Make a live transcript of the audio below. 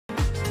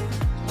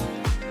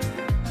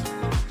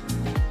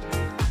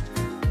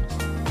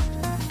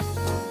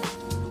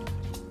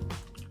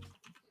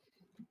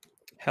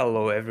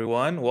Hello,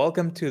 everyone.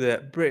 Welcome to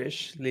the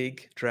British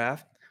League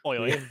draft. Oi,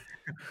 oi.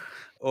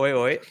 Oi,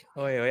 oi,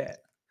 oi, oi.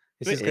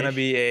 This is gonna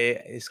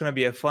British.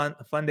 be a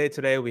fun day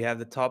today. We have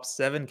the top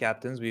 7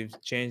 captains. We've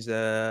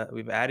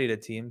added a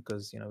team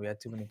because we had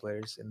too many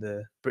players in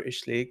the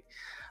British League.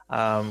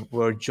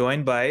 We're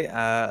joined by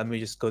let me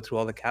just go through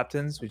all the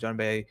captains. We're joined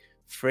by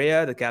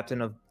Freya, the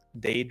captain of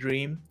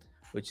Daydream,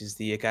 which is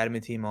the academy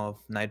team of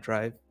Night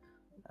Drive.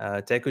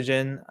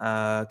 Tekujin,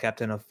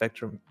 captain of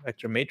Vector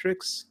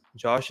Matrix.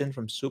 Joshin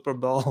from Super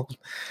Bowl.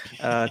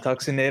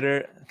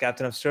 Toxinator,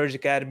 captain of Surge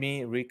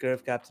Academy.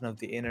 Recurve, captain of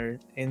the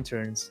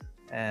Interns.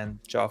 And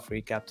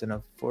Joffrey, captain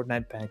of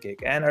Fortnite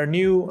Pancake. And our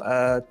new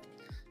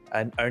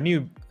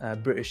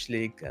British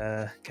League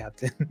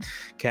captain,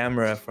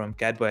 Camera from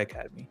Catboy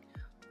Academy.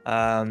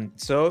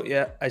 So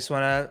yeah, I just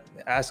want to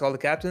ask all the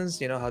captains,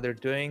 how they're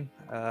doing.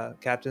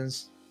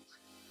 Captains,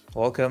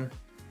 welcome.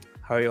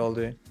 How are you all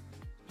doing?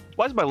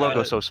 Why is my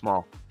logo so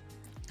small?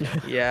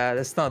 Yeah,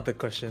 that's not the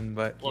question,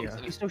 but Well, yeah.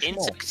 It's so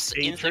small. insects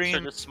are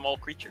just small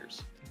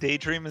creatures.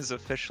 Daydream is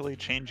officially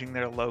changing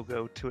their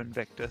logo to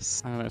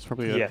Invictus. I don't know, it's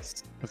probably a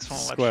Yes. That's so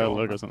much square show.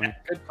 logo or something.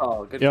 Good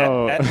call. Good Yo,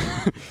 call.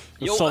 the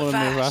Yo, Solomon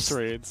Avast!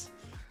 Avast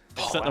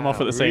Oh, Set them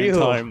off at the same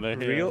time. They're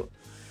here.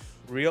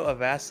 Real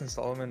Avast and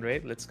Solomon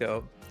raid. Let's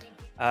go.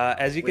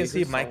 As you can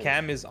see, my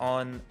cam is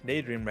on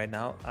Daydream right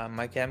now.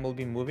 My cam will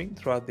be moving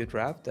throughout the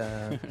draft.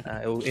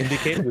 It will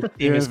indicate which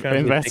team is You've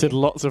currently invested picking.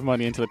 lots of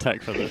money into the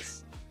tech for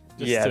this.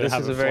 Just Yeah, to this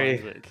have is a flying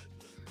very- rig.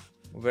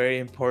 Very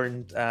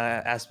important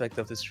aspect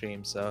of the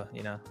stream. So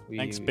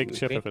Thanks, Big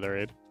Chipper, for the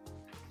raid.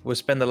 we'll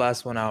spend the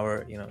last 1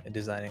 hour,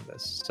 designing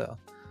this. So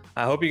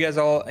I hope you guys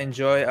all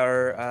enjoy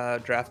our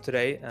draft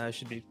today.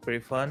 Should be pretty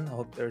fun. I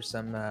hope there's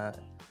some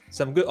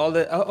good.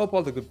 I hope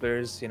all the good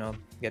players,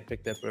 get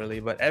picked up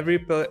early. But every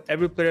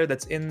player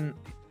that's in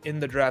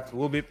the draft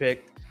will be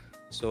picked,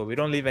 so we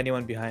don't leave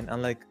anyone behind.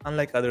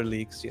 Unlike other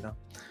leagues,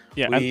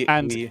 Yeah, We-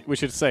 and we- we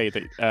should say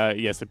that,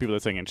 yes, the people that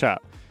are saying in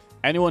chat,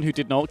 anyone who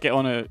did not get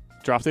on a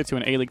drafted to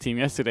an A-League team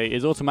yesterday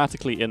is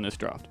automatically in this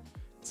draft.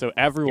 So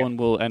everyone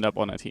will end up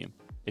on a team.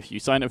 If you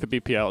sign up for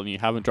BPL and you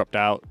haven't dropped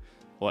out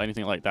or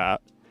anything like that,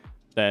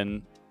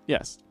 then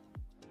yes,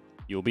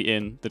 you'll be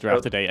in the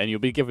draft today and you'll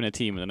be given a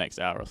team in the next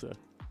hour or so.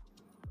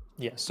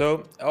 Yeah,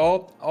 so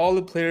all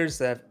the players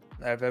that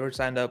have ever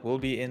signed up will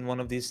be in one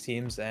of these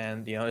teams,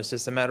 and it's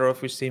just a matter of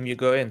which team you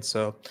go in.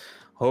 So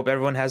hope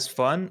everyone has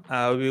fun.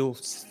 We'll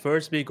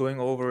first be going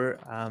over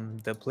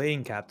the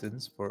playing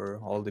captains for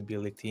all the B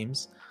League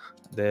teams.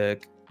 The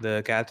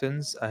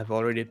captains, I have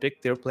already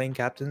picked their playing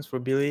captains for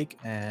B League,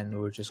 and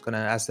we're just gonna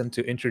ask them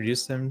to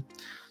introduce them.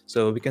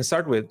 So we can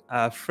start with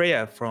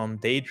Freya from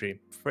Daydream.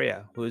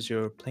 Freya, who is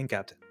your playing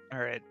captain? All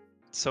right.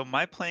 So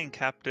my playing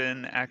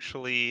captain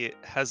actually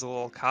has a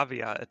little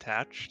caveat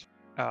attached,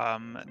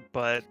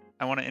 but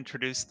I want to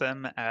introduce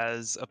them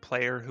as a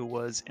player who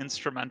was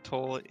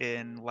instrumental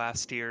in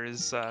last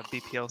year's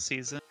BPL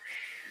season.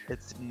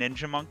 It's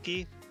Ninja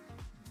Monkey,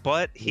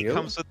 but he Really?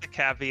 comes with the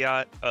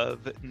caveat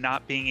of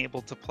not being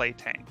able to play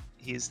tank.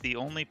 He's the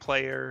only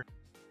player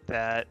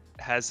that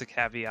has a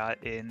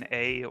caveat in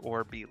A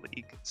or B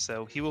League,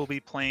 so he will be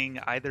playing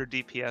either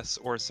DPS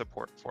or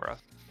support for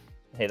us.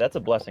 Hey, that's a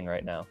blessing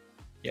right now.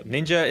 Yep,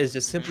 Ninja is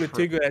just simply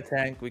too good at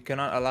tank. We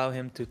cannot allow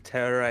him to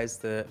terrorize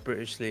the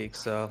British League,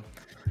 so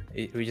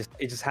it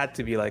just had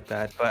to be like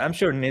that. But I'm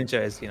sure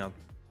Ninja is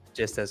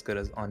just as good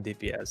as on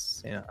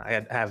DPS.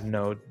 I have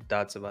no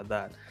doubts about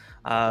that.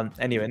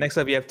 Anyway, next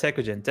up we have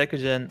Tekujin.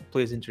 Tekujin,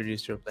 please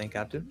introduce your playing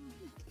captain.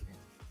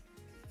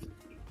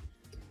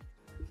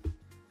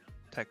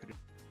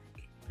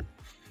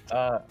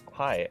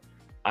 Hi.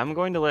 I'm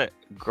going to let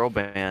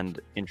Girlband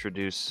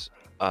introduce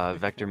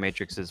Vector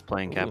Matrix's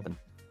playing Ooh. captain.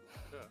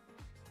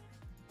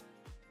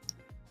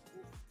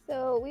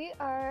 So we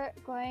are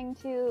going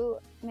to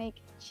make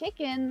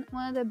Chicken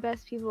one of the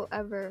best people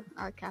ever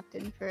our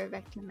captain for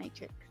Vector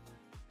Matrix.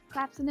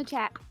 Claps in the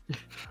chat.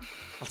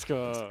 Let's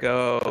go.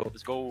 Go.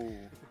 Let's go.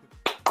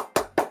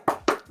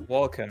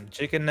 Welcome,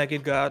 Chicken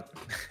Nugget God,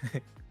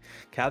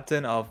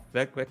 captain of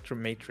Vector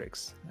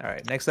Matrix. All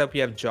right, next up we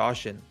have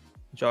Joshin.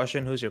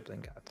 Joshin, who's your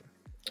playing captain?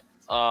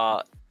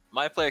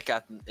 My player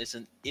captain is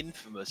an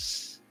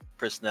infamous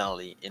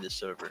personality in the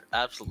server.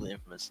 Absolutely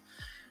infamous.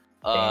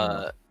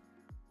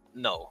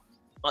 No,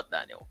 not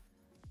Daniel.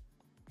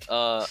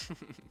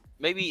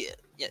 Maybe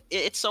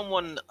it's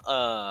someone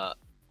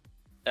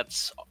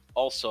that's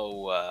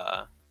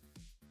also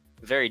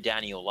very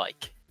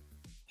Daniel-like,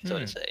 so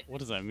to say. What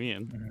does that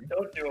mean?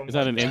 Don't do him Is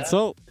that an like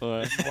insult?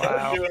 Or...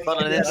 Wow. Don't do him Not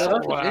like an that.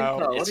 insult. Wow.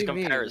 What It's do a you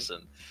mean?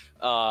 comparison.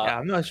 Yeah,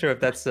 I'm not sure if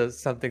that's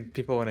something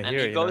people want to And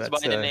hear. he goes by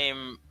that's the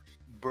name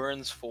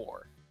Burns4.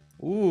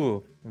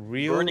 Ooh,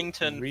 real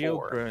Burnington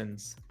 4.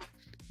 Burns.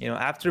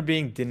 After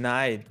being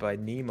denied by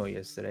Nemo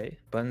yesterday,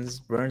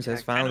 Burns has Yeah,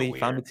 kinda finally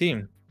found a weird.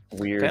 team.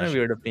 Weird. Kind of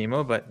weird of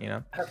Nemo, but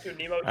After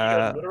Nemo, he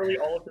Uh, literally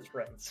all of his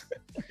friends.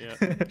 Yeah.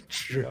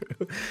 true.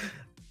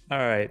 All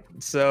right.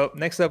 So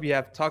next up, you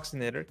have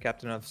Toxinator,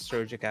 captain of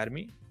Surge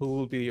Academy, who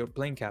will be your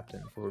playing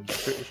captain for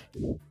British.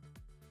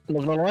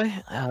 Not gonna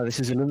lie, this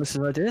is Illumis's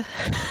idea.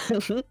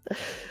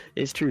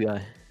 It's true,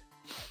 guy.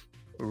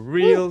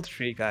 Real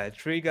Tree Guy.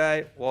 Tree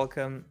Guy,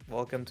 welcome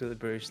to the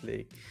British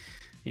League.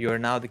 You are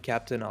now the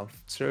captain of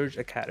Surge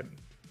Academy.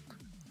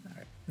 All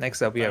right.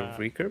 Next up, we have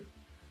Recurve.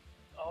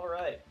 All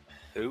right.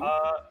 Who?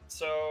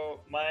 So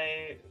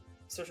my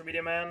social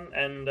media man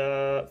and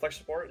flex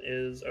support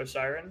is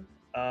Osiren,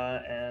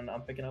 and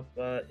I'm picking up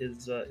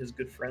his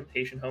good friend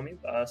Haitian homie,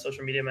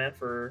 social media man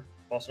for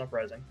Boston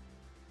Uprising.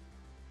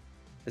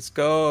 Let's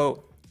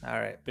go. All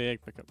right. Big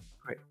pickup.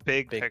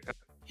 Big Big. pickup.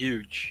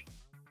 Huge.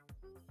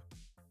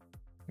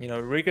 You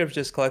know, Recurve's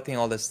just collecting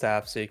all the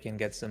staff so you can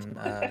get some.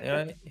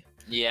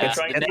 Yeah, It's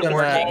trying the to networking,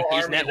 network networking, all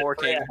he's army that networking.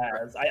 Freya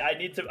has.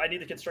 I need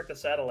to construct a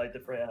satellite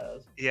that Freya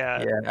has.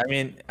 Yeah. Yeah,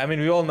 I mean,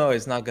 we all know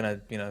it's not gonna,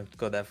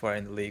 go that far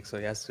in the league, so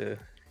he has to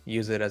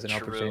use it as an True.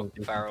 opportunity. to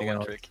do Pharaoh something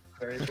else.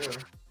 Very true.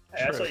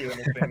 Hey, I saw you in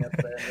this thing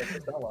yesterday.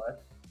 That's not lie.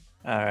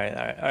 All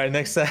right.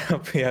 Next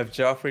up, we have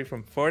Joffrey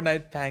from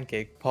Fortnite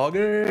Pancake.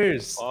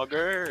 Poggers.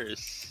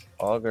 Augers.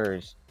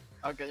 Augers.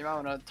 Okay, you might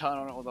want to turn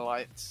on all the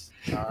lights.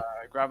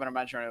 Grab an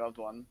imaginary loved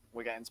one.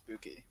 We're getting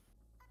spooky.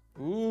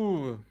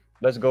 Ooh.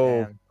 Let's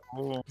go. Man.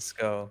 Let's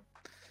go.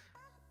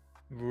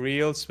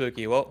 Real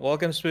spooky. Well,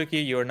 welcome, Spooky.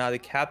 You are now the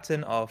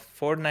captain of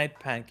Fortnite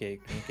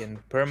Pancake. You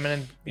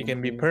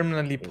can be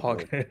permanently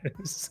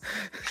poggers.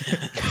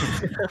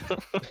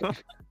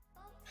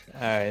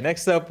 All right.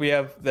 Next up, we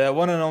have the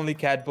one and only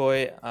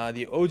Catboy,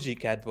 the OG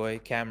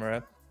Catboy,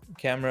 Camera.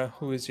 Camera,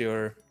 who is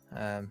your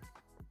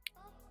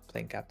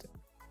playing captain?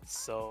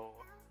 So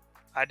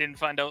I didn't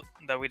find out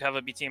that we'd have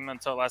a B team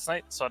until last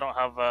night, so I don't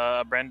have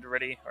a brand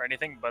ready or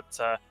anything, but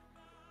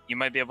you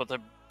might be able to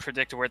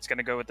predict where it's going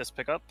to go with this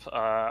pickup.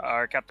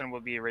 Our captain will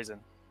be Raisin.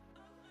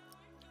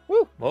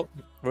 Woo! Well,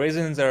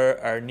 Raisin's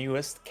our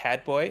newest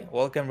Catboy.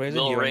 Welcome, Raisin.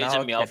 Little You are now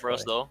raisin a meow for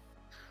us Catboy.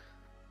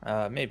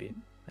 though. Maybe.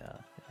 Yeah.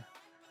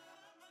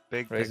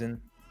 Big pick.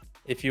 Raisin.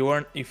 If you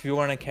weren't a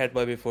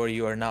Catboy before,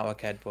 you are now a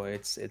Catboy.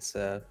 It's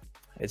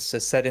a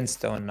set in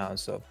stone now.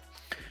 So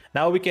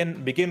now we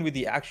can begin with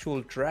the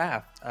actual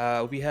draft.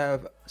 We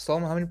have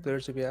Solomon. How many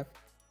players do we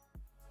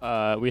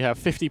have? We have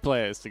 50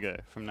 players to go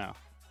from now.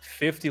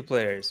 50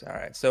 players. All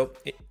right. So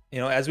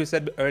as we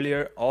said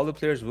earlier, all the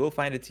players will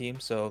find a team.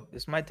 So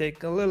this might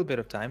take a little bit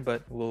of time,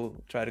 but we'll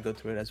try to go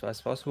through it as fast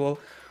as possible.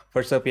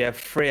 First up, we have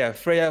Freya.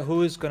 Freya,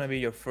 who is going to be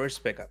your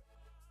first pickup?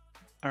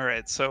 All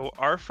right. So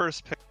our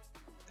first pick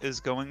is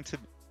going to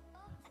be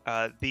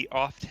the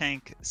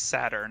off-tank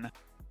Saturn.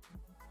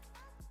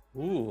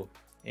 Ooh,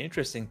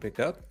 interesting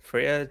pickup.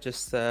 Freya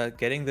just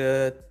getting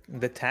the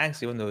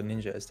tanks, even though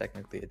Ninja is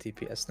technically a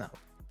TPS now.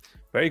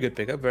 Very good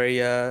pickup. Very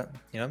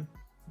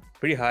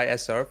pretty high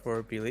SR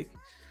for B League.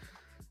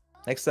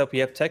 Next up, we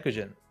have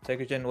Tekugen.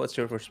 Tekugen, what's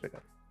your first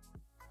pickup?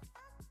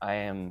 I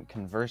am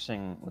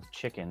conversing with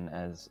Chicken,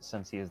 as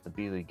since he is the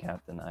B League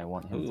captain, I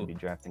want him to be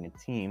drafting a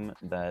team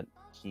that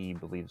he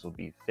believes will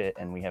be fit,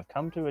 and we have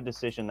come to a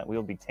decision that we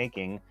will be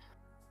taking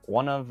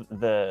one of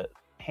the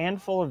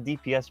handful of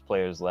DPS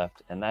players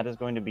left, and that is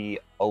going to be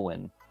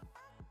Owen.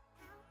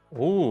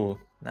 Ooh,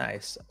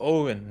 nice.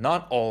 Owen,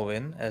 not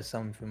Alwyn, as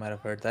some of you might have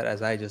heard that,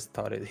 as I just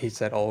thought he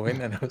said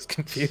Alwyn, and I was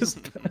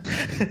confused.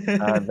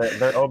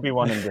 They're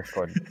Obi-Wan in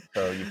Discord,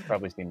 so you've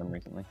probably seen them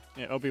recently.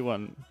 Yeah,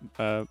 Obi-Wan,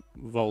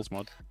 Vol's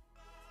mod.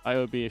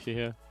 IOB if you're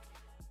here.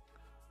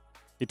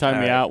 He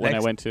timed me out when I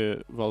went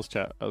to Vol's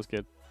chat. That was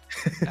good.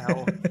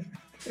 Ow.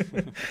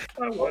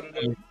 I wanted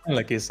to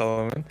Lucky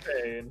Solomon.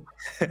 pain.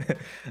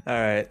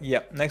 All right.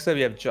 Yep. Next up,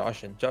 we have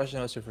Joshin. Joshin,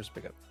 what's your first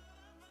pickup?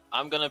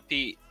 I'm gonna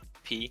pee.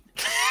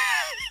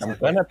 I'm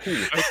gonna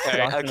pee. Okay,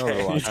 Josh okay.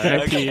 Overwatch. He's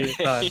gonna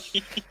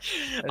pee.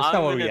 That's not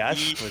I'm what we gonna asked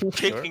be for, sure.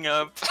 picking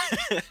up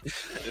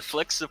the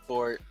flex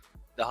support,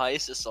 the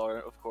highest SR,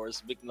 of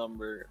course, big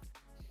number,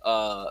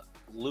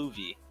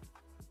 Luvi.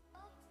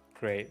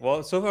 Great.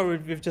 Well, so far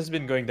we've just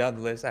been going down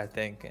the list, I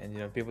think,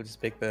 and people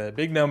just pick the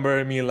big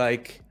number, me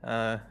like.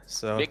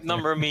 So Big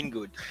number mean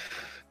good.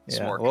 Yeah.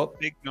 Smart. Well,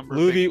 Big number.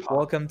 Luvi, big pop.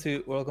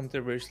 welcome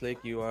to British League.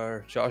 You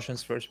are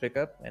Joshin's first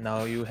pickup, and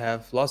now you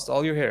have lost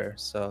all your hair,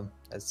 so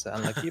that's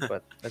unlucky,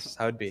 but that's just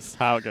how it be. That's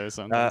how it goes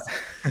sometimes.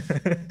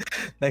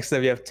 Next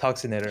up, we have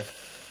Toxinator.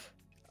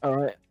 All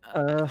right.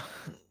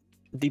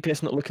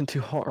 DPS not looking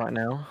too hot right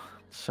now,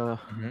 so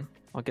Mhm.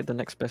 I'll get the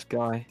next best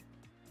guy.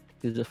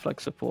 Who's a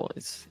flex support?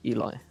 It's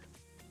Eli.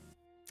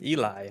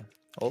 Eli.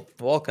 Oh,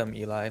 welcome,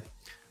 Eli.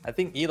 I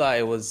think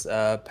Eli was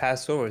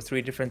passed over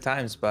 3 different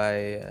times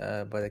by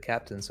the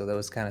captain, so that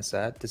was kind of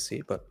sad to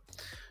see. But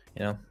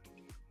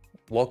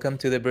welcome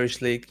to the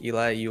British League,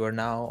 Eli. You are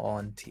now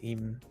on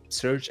Team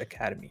Surge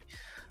Academy.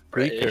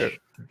 Recurve,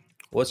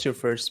 what's your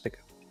first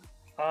pickup?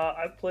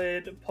 I've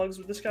played Pugs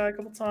with this guy a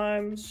couple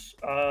times.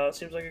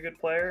 Seems like a good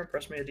player.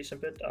 Impressed me a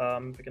decent bit.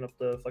 I'm picking up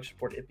the flex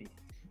support Ippy.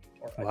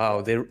 Wow,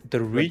 the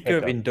Recurve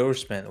pickup.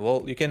 endorsement.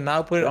 Well, you can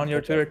now put it Good on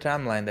your pickup. Twitter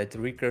timeline that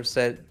Recurve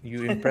said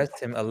you impressed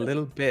him a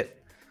little bit.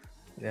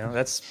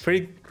 That's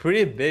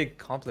pretty big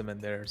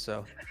compliment there.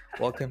 So,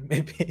 welcome,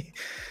 maybe.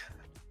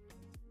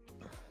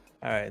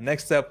 All right,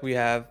 next up we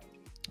have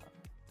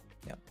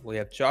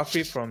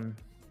Joffrey from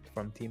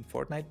Team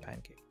Fortnite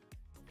Pancake.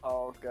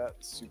 I'll get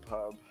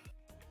superb.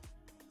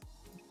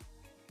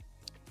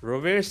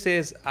 Rover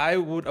says, I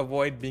would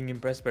avoid being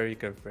impressed by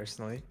recurve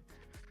personally.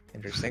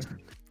 Interesting.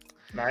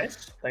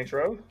 Nice. Thanks,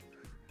 Ro.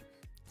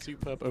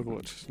 Superb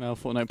Overwatch. Now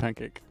Fortnite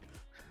Pancake.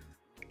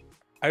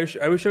 Are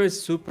we sure it's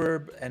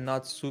superb and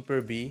not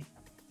super B?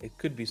 It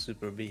could be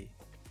super B.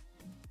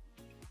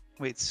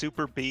 Wait,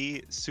 Super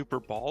B, Super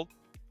Bald?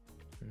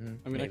 Mhm,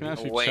 I mean, I can maybe.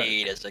 actually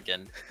Wait check. a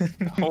second.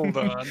 Hold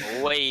on.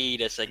 Wait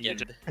a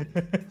second.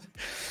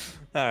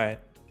 All right.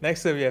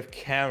 Next up, we have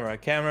Camera.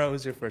 Camera,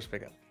 who's your first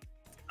pickup?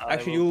 I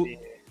Actually, will you. be-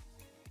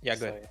 Yeah,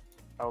 go ahead. sorry.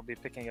 I'll be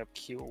picking up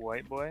Cute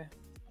White Boy.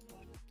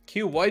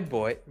 Cute white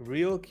boy,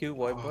 real cute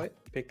white boy,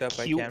 picked up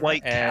by Cute Camera.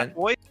 white and cat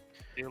boy?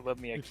 You love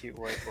me a cute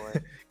white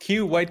boy.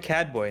 Cute white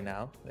cat boy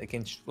now. They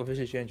can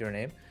officially change your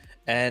name.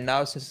 And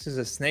now, since this is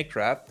a snake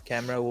draft,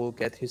 Camera will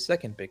get his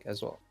second pick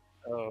as well.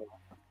 Oh,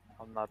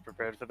 I'm not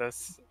prepared for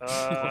this.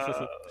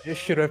 You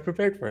should have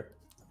prepared for it.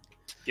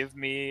 Give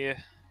me.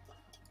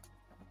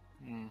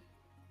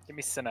 Give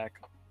me Sinek.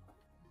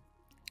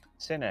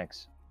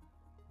 Synex.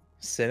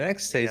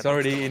 Sinex, Yeah, he's that's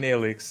already the in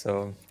A-League,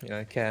 so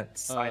I can't.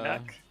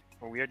 Sinek,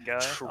 a weird guy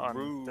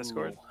on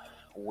Discord.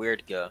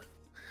 Weird guy.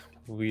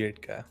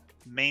 Weird guy.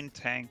 Main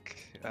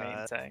tank.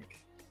 Main tank.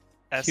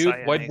 Cute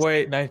white SINAC.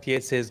 boy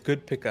 98 says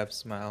good pickup.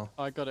 Smile.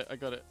 I got it. I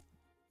got it.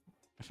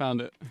 I found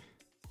it.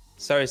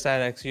 Sorry,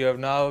 Sinex, you have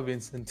now been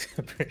sent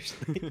to British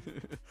League.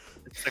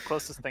 It's the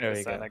closest thing There to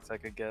you go. Sinex I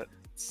could get.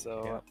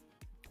 So Yeah.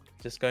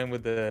 Just going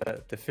with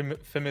the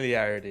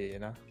familiarity,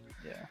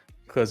 yeah.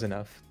 Close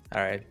enough.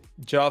 All right,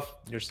 Joff,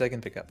 your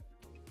second pickup.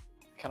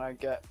 Can I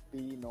get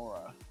B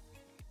Nora?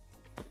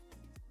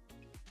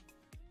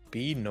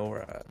 B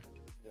Nora.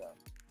 Yeah.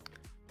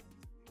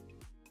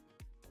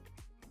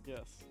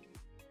 Yes.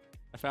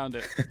 I found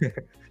it.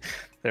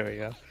 There we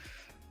go.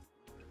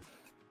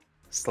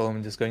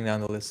 Solomon just going down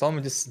the list.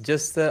 Solomon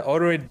just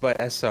auto-rated by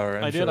SR.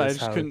 I did. I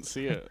just couldn't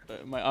see it.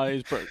 My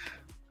eyes broke.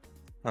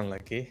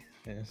 Unlucky.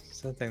 Yeah,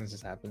 sometimes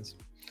this happens.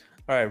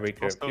 All right,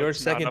 Rico, Also, your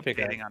it's not second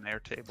pickup. updating on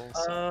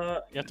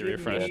Airtables. You have to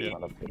give refresh me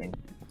it.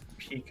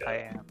 Pika. I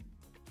am.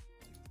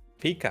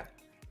 Pika.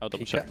 I'll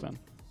double Pika. check then.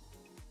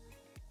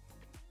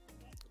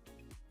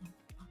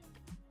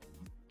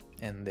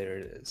 And there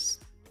it is.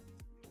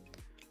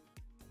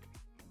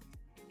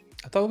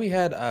 I thought we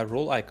had a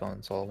roll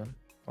icon, Solomon.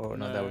 Oh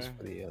no, that was No.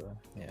 for the other.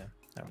 Yeah.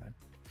 All right.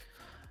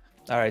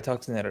 All right.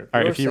 Talk to Netter. All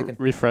right, Your if you second-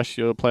 refresh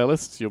your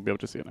playlists, you'll be able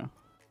to see it now.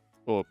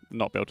 Or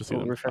not be able to see Oh,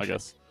 them, I refresh it.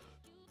 guess.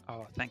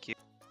 Oh, thank you.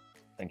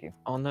 Thank you.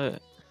 Oh no.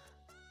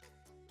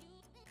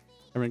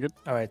 Everything good?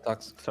 All right,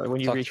 talks. Sorry,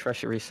 when you Talk-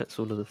 refresh, it resets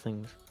all of the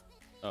things.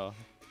 Oh,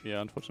 yeah,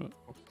 unfortunate.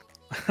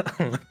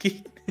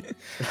 Unlucky.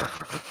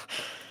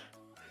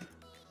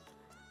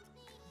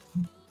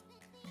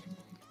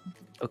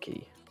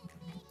 Okay.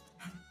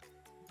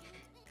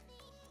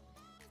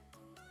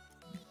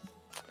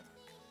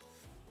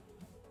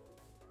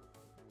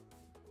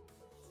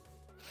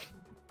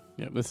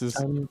 Yeah, this is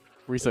Um.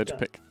 research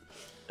Okay. pick.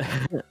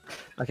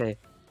 Okay.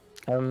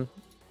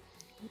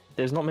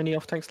 There's not many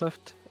off tanks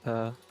left.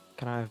 Can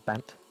I have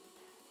Bant?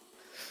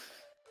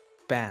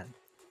 Ban.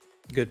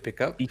 Good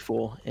pickup.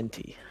 B4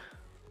 NT.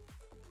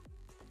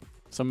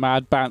 Some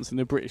mad bants in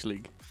the British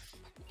League.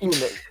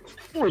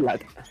 Oi,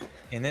 lad.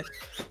 In it.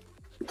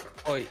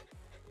 Oi.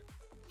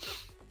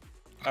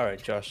 All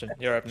right, Josh,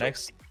 you're up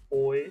next.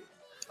 Boy.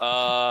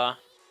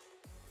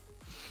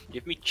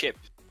 Give me Chip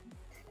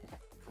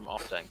from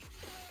off tank.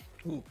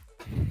 Ooh.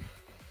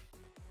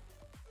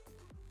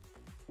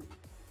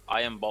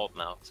 I am bald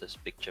now. It says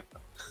Big Chip.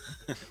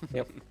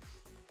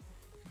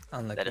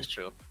 Unlucky. That is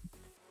true.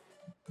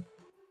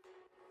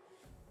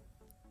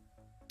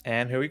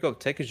 And here we go.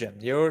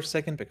 Tekogen, your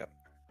second pickup.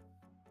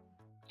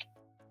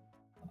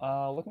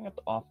 Looking at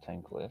the off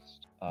tank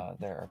list,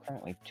 there are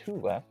currently 2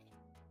 left.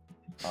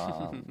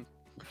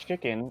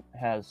 Chicken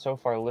has so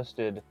far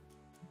listed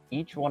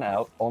each one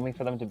out, only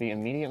for them to be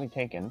immediately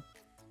taken.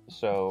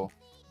 So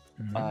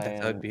I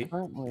That's how it'd am be.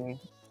 currently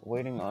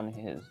waiting on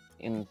his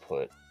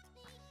input.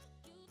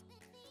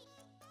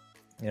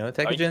 You know, Or you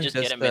can Tekogen just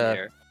just, get him in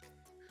here.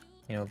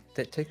 you know,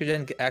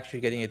 Tekogen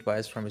actually getting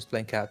advice from his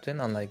playing captain,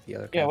 unlike the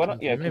other. Yeah, why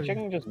captains. don't, yeah, Maybe- can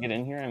Chicken just get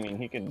in here? I mean,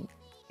 he can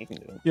do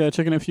it. Yeah,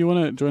 chicken, if you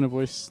want to join a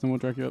voice, then we'll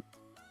drag you up.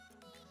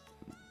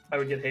 I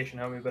would get Haitian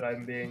homie, but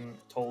I'm being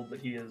told that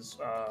he is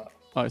Oh,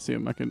 I see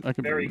him. I can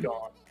very bring him.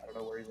 gone. I don't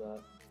know where he's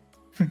at.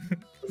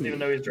 Doesn't even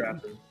know he's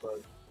drafted,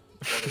 but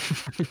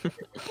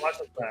watch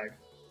this bag.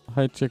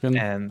 Hi, chicken.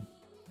 And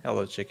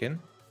hello, chicken.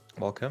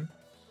 Welcome.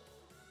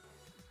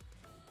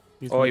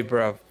 He's Oi, not-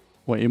 bruv.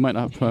 Wait, you might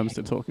not have perms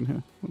to talk in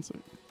here. One sec.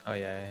 Oh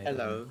yeah.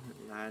 Hello,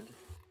 lad.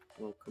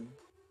 Welcome.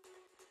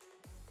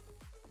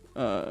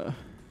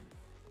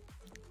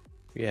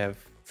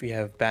 We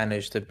have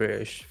banished the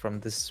British from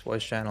this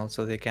voice channel,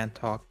 so they can't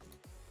talk.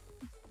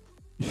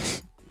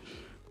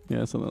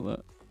 Yeah, something like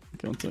that.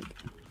 Okay, one sec.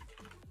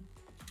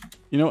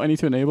 You know what I need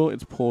to enable?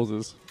 It's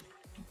pauses.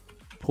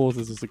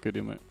 Pauses is a good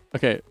emote.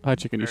 Okay, hi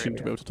chicken, you There seem we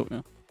to go. be able to talk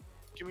now.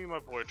 Give me my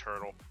boy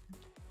Turtle.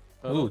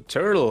 Ooh,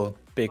 turtle.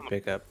 Big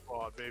pickup.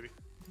 Oh, baby.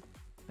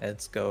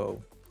 Let's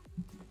go.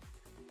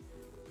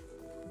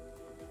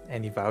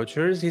 Any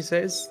vouchers, he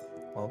says?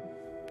 Well.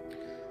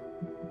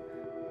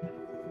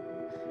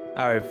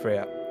 Alright,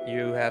 Freya.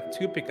 You have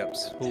 2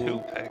 pickups.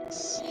 Two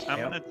picks. I'm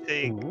Yep. gonna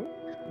take. Ooh.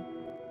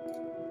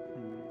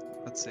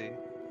 Let's see.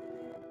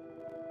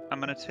 I'm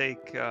gonna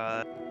take.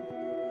 Alright,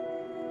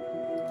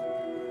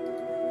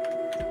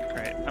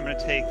 I'm gonna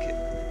take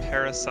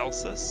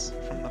Paracelsus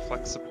from the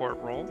flex support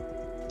role.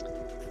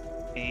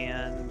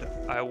 And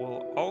I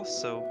will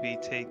also be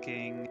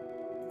taking.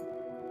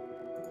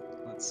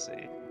 Let's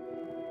see.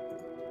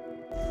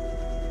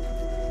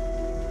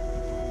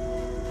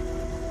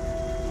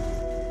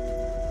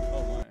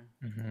 Oh my.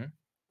 Mm-hmm.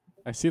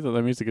 I see that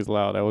the music is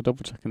loud. I will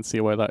double check and see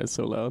why that is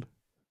so loud.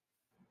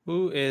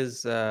 Who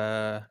is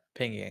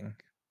pinging?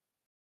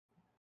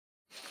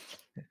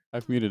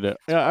 I've muted it.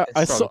 Yeah,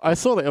 I It's saw probably- I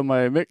saw that in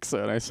my mixer,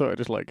 and I saw it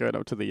just like going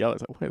up to the yell.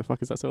 It's like, why the fuck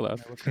is that so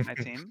loud? I look at my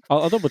team.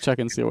 I'll double check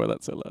and see why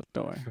that's so loud.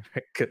 Don't worry.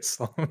 Very good,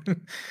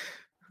 Solomon.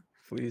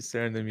 Please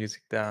turn the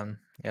music down.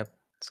 Yep,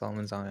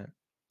 Solomon's on it.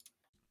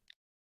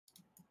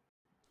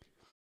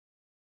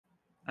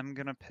 I'm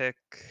gonna pick.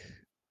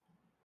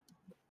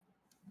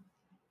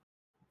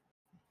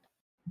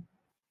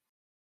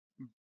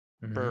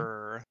 Mhm.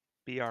 Burr.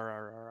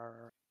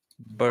 BRRR.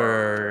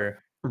 Burr.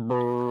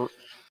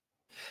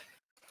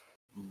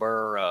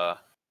 Burr.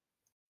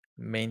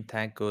 Main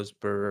tank goes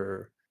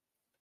Burr.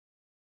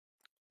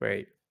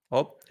 Great.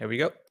 Oh, here we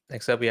go.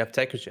 Next up, we have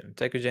Tekugen.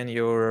 Tekugen,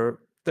 your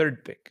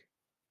 3rd pick.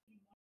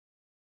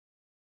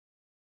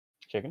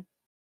 Chicken.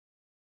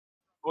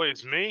 Wait,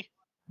 it's me?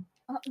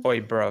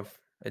 Oi, bruv.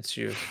 It's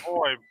you.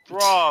 Oi,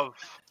 bruv.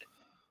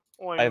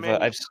 Oi, I've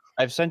man.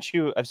 I've sent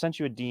you a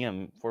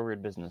DM for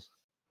weird business.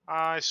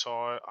 I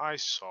saw it.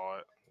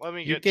 Let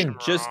me You get can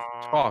just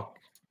talk.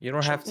 You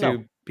don't have to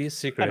No, be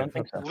secretive. I don't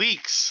think so.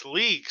 Leaks.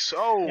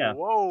 Oh, Yeah.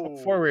 whoa.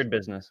 For weird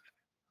business.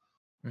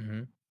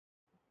 Mm-hmm.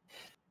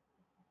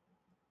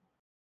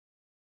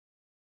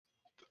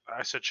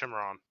 I said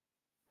Chimaron.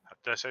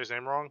 Did I say his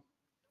name wrong?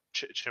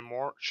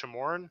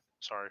 Chimoran?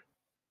 Sorry.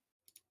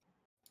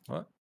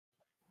 What?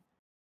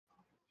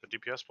 The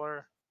DPS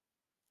player?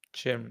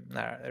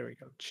 There we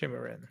go.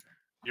 Chimerin.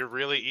 You're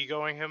really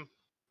egoing him?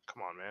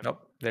 Come on, man.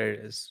 Nope, there it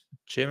is.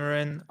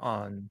 Chimerin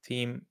on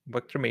Team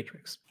Vector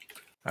Matrix.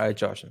 All right,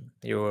 Joshin,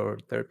 your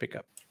 3rd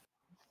pickup.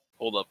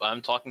 Hold up,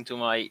 I'm talking to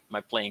my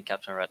playing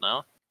captain right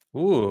now.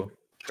 Ooh,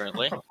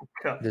 Currently.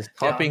 this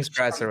topping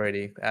scratch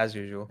already, as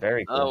usual.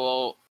 Very cool. Oh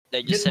well,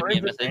 they just Get sent me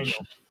a rid of message.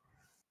 Daniel.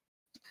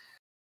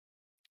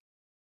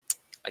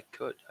 I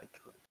could.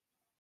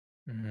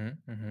 Mm-hmm.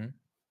 Mm-hmm.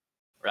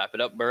 Wrap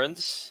it up,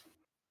 Burns.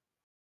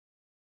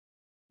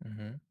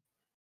 Mm-hmm.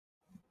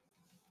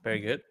 Very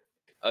good.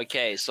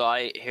 Okay, so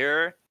I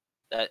hear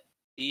that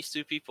these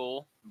 2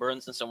 people,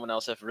 Burns and someone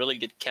else, have really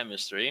good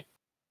chemistry.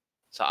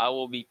 So I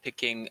will be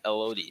picking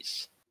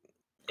Elodis,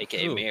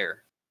 aka Ooh.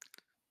 Mir.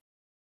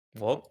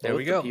 Well, there Both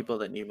we the go. people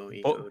that Nemo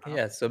Oh, egoed.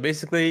 yeah. So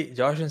basically,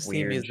 Joshin's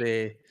team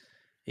Weird.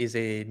 is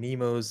a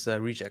Nemo's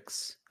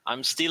rejects.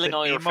 I'm stealing The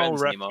all your Nemo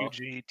friends, Nemo.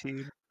 refugee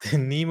team. The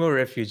Nemo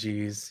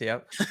refugees.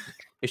 Yep.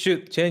 You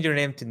should change your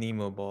name to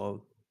Nemo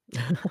Ball.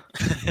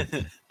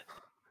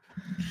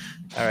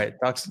 All right,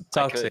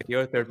 Toxic,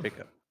 your 3rd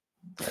pickup.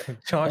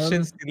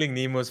 Joshin stealing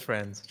Nemo's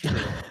friends.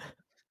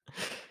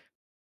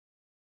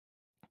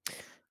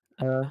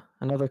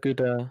 Another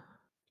good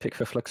pick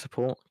for flex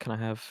support. Can I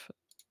have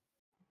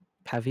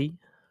Pavi?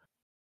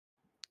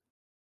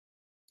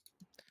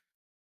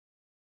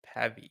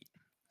 Pavi.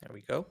 There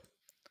we go.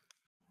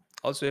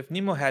 Also, if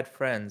Nemo had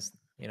friends,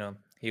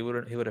 he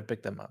would have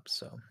picked them up.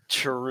 So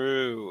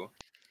True.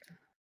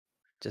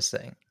 just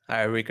saying. All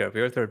right, Rico,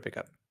 your 3rd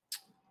pickup.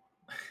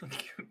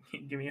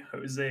 Give me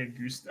Jose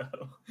Augusto.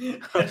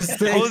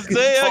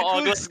 Jose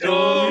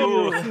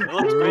Augusto.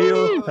 Let's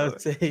Real go.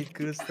 Jose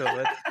Gusto.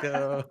 Let's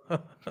go.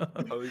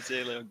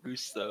 Jose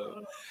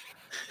Augusto.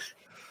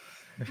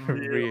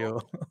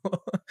 Real.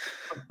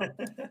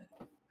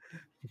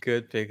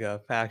 Good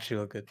pickup.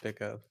 Actual good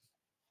pickup.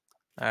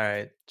 All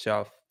right,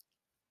 Joff.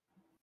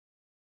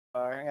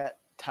 I got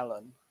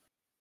Talon.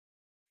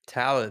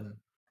 Talon.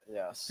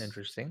 Yes.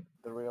 Interesting.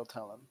 The real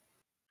Talon.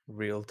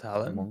 Real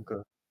talent.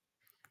 Monka.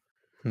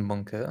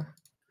 Monka.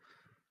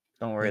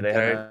 Don't worry, they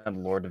haven't had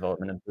lore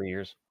development in 3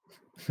 years.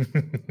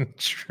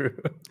 True.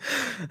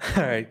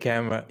 All right,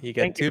 Camera. You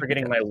get Thank you 2 for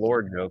getting my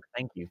lore joke.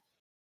 Thank you.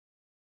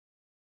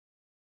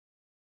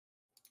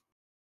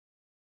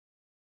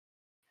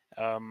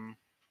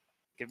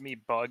 Give me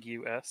Bog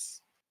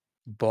US.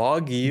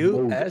 Bog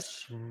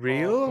US.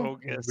 Real?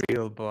 Bogus.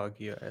 Real Bog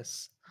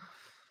US.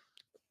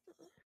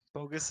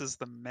 Bogus is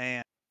the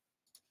man.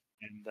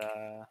 And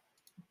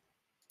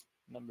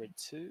number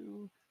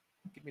 2,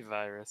 give me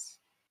Virus.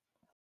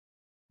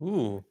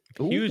 Ooh,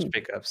 huge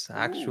pickups.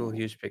 Actual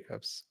huge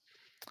pickups.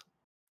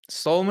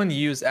 Solomon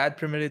used add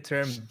primitive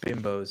term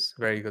bimbos.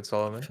 Very good,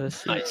 Solomon.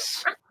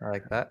 Nice. I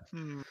like that.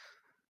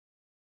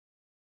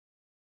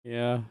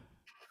 Yeah.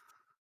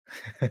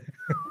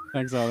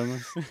 Thanks,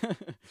 Artemis.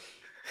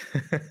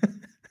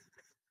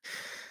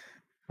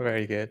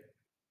 Very good.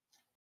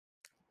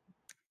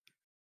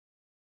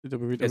 Are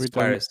we It's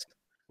done? virus.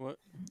 What?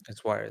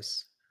 It's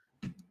virus.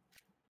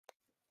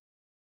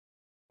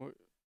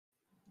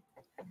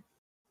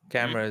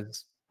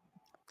 Camera's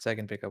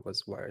second pickup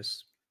was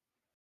Virus.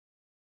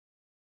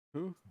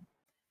 Who?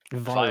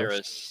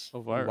 Virus.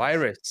 Oh, virus.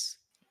 Virus.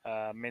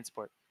 Main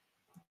sport.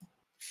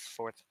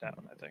 4th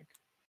down, I think.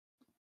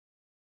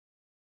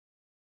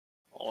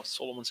 Oh,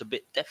 Solomon's a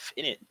bit deaf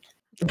in it.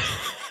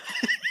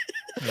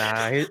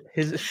 Nah,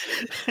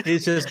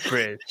 he's just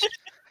British.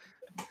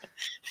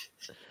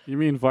 You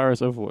mean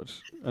virus Overwatch,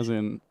 as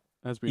in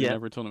has been in Yeah.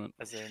 every tournament?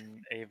 As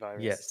in a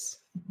virus. Yes.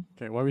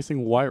 Okay, why are we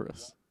saying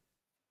virus?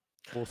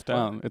 Fourth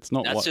down. It's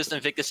not. That's just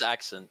Invictus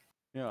accent.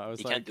 Yeah, I was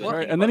He like, can't do right.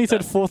 anything And then he about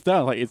said that. fourth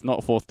down. Like it's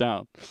not fourth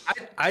down.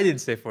 I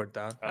didn't say 4th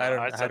down. I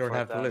I said don't 4th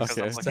have the down list.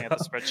 because I'm looking at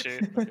the so-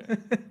 spreadsheet. My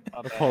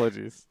bad.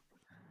 Apologies.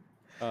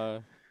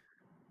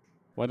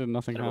 Why did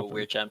nothing Kind of a happen?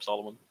 weird champ,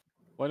 Solomon.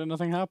 Why did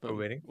nothing happen? We're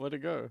waiting. Where'd it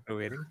go? We're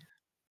waiting.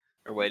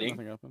 We're waiting.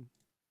 Nothing happened.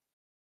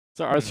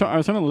 So I was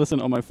trying to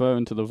listen on my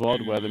phone to the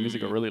VOD where the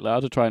music got really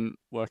loud to try and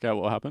work out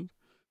what happened.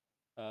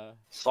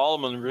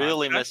 Solomon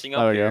really messing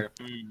up There we go.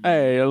 here.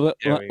 Hey, There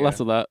we less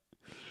go. of that.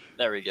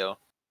 There we go.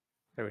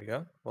 There we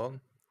go. Well,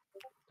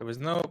 there was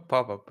no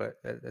pop-up, but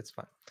that's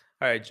fine.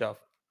 All right, Joff,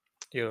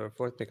 your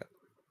 4th pickup.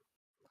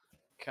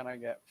 Can I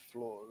get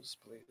floors,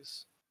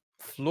 please?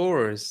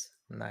 Floors.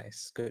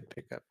 Nice. Good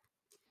pickup.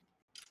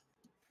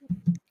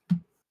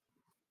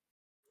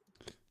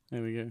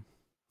 There we go.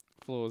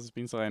 Floors has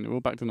been signed. We're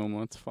back to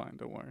normal. It's fine.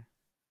 Don't worry.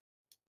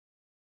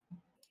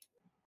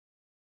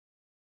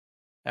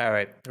 All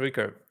right,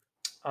 recurve.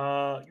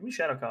 Give me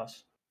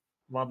Shadowcast.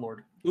 Mod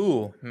Lord.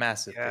 Ooh,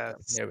 massive pickup.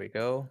 Yes. There we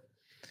go.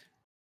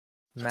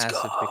 Massive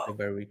pickup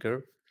by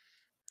recurve.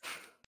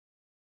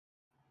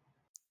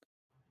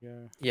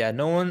 Yeah. Yeah,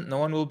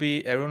 everyone will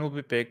be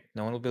picked.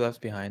 No one will be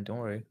left behind. Don't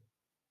worry.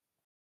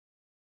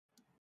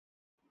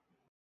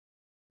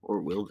 Or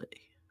will they?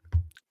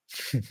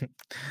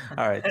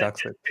 All right,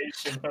 Toxic.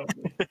 Patient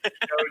homie. Yo,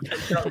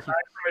 just got back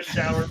from a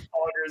shower,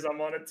 poggers.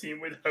 I'm on a team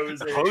with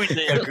Jose.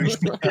 Jose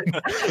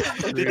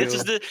Augusto. Dude,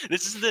 Real.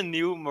 this is the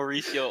new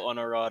Mauricio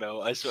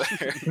Honorado, I swear.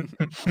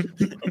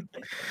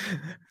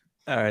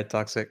 All right,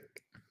 Toxic.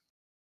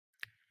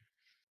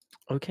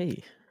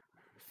 Okay.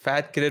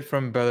 Fat kid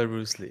from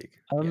Belarus League.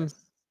 Yes.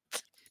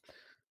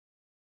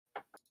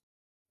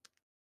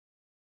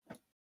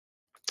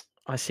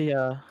 I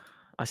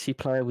see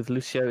player with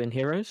Lucio in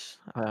Heroes.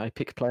 I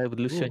pick player with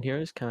Lucio in Ooh.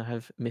 Heroes. Can I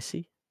have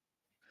Missy?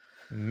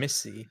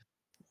 Missy.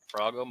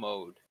 Froggo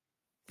mode.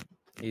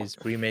 He's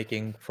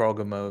remaking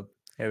Frogger mode.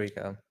 Here we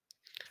go.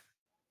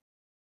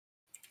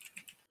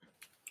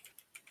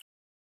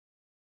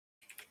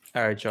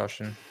 All right,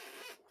 Joshin.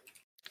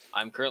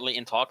 I'm currently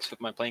in talks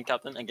with my playing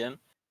captain again.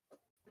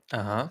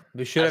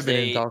 We should have As been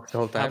in they- talks the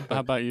whole time. How but-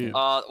 about you?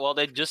 Well,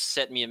 they just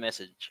sent me a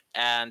message,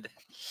 and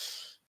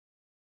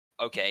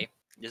okay,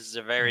 this is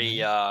a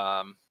very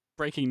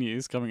Breaking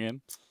news coming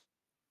in.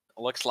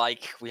 looks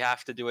like we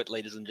have to do it,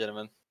 ladies and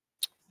gentlemen.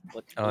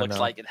 Oh, Looks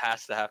no. like it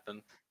has to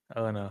happen.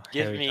 Oh no.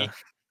 Give Here we me go.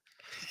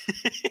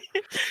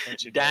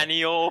 Don't you dare.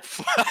 Daniel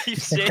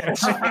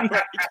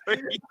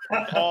 5693.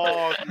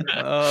 Oh,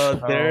 Oh,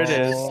 there it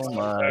is. Oh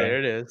my. There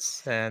it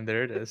is. And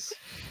there it is.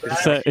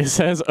 It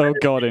says, "Oh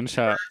God" in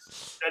chat.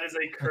 That is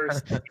a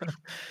cursed team.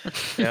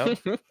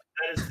 Yep. That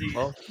is the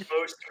Well,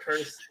 most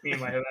cursed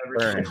team I have ever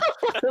Burn. seen.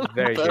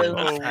 very good.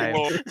 oh I'm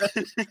Lord.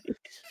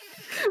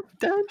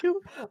 Daniel.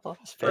 Oh,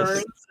 that's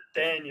Burns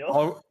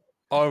Daniel.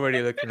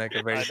 already looking like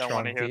a very I don't strong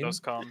want to hear team. those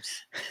comms.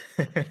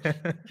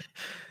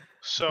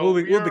 So we'll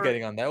be we are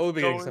getting on that. We'll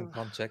be getting some going-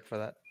 comp check for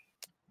that.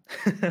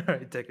 All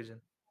right, take a gen.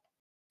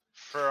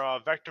 for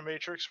Vector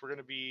Matrix, we're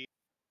gonna be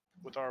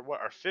with our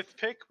 5th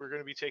pick. We're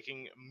gonna be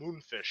taking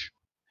Moonfish,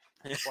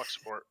 Flux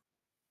Support.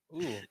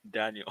 Ooh,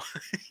 Daniel.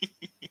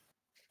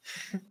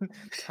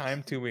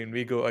 time to win.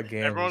 We go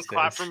again. Everyone these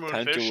clap days. for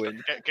Time to Moonfish.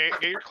 win.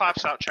 Get your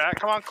claps out, chat.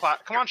 Come on,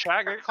 clap. Come on,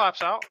 chat. Get your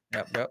claps out.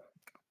 Yep.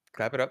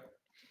 Clap it up.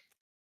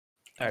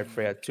 All right,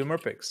 Freya, 2 more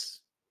picks.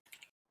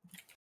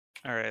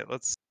 All right,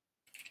 let's.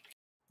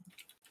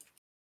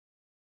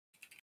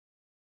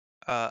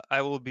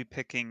 I will be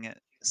picking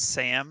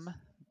Sam,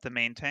 the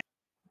main tank.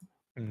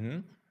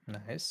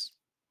 Nice.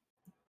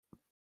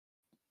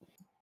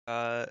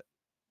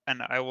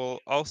 And I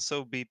will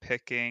also be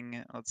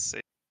picking. Let's see.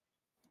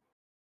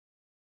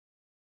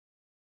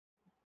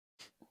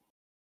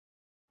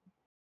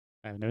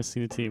 I've never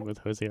seen a team with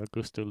Jose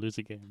Augusto lose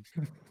a game.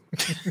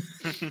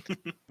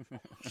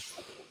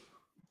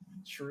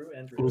 True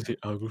and real. Who's it?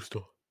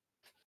 Augusto.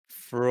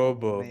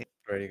 Frobo. Mate.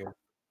 Very good.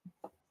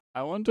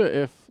 I wonder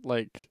if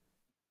like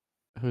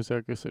Jose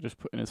Augusto just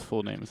put in his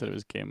full name instead of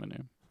his gamer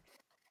name.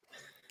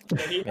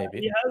 Yeah,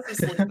 Maybe. he has this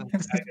little tag in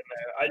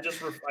there. I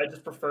just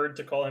preferred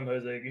to call him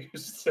Jose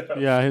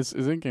Augusto. Yeah, his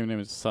in-game name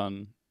is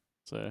Sun.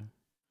 So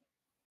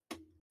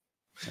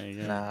there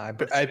you go. Nah,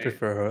 Let's I see.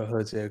 prefer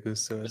Jose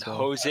Augusto as well.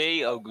 Jose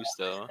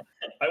Augusto.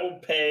 I will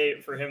pay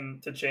for him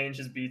to change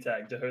his B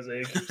tag to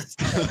Jose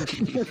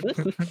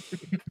Augusto.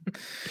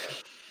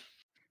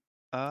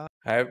 Uh,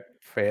 All right,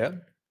 Freya.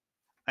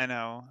 I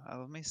know.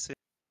 Let me see.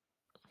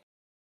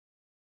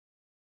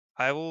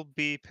 I will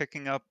be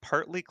picking up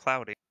Partly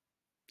Cloudy.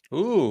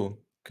 Ooh,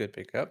 good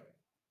pickup.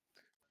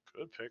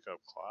 Good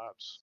pickup,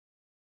 claps.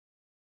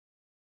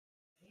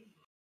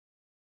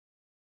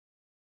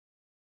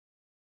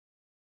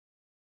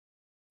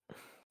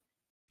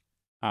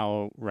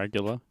 our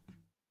regular,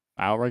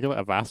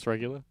 a vast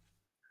regular,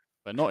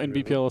 but not in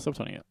BPL or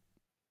Sub-20 yet.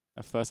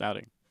 A first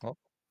outing. Well,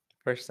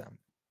 first time.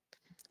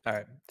 All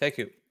right, thank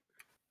you.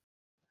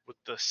 With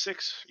the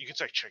 6, you can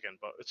say chicken,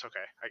 but it's okay.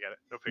 I get it.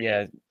 No picking.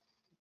 Yeah.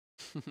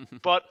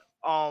 But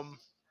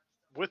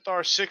with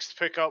our 6th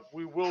pickup,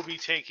 we will be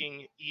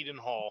taking Eden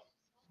Hall.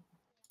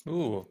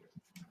 Ooh.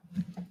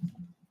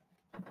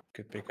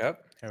 Good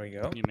pickup. Here we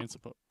go. New main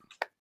support.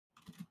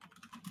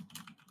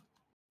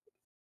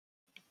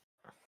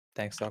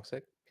 Thanks,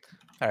 Toxic.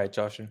 All right,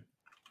 Joshin.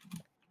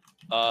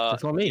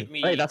 That's not me. give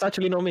me- Hey, that's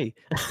actually not me.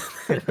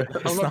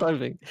 I'm not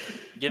typing.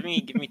 Give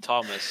me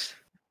Thomas.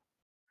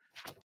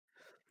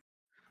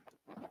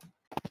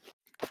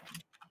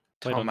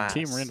 Played on Thomas.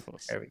 Team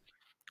Reinforce. There we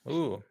go.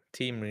 Ooh,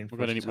 Team Reinforce.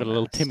 We've got a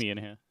little Timmy in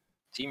here.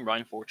 Team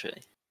Ryan Forte.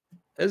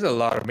 There's a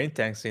lot of main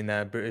tanks in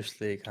British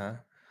League, huh?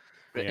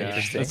 Yeah,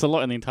 Interesting. there's a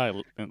lot in the entire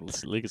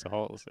league as a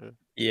whole. So.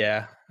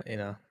 Yeah,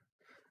 yeah.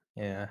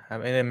 I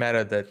mean, it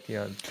mattered that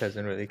it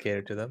doesn't really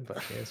cater to them,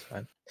 but yeah, it's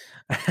fine.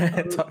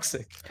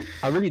 Toxic.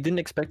 I really didn't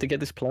expect to get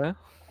this player.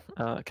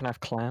 Can I have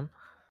Clam?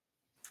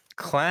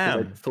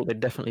 Clam. Thought they'd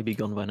definitely be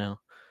gone by now.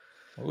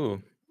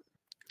 Ooh.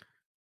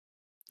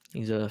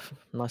 He's a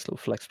nice little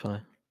flex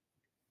player.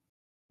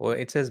 Well,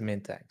 it says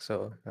main tank,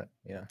 so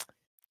yeah.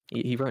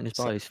 He wrote in his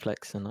bio he's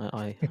flex, and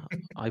I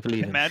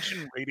believe him.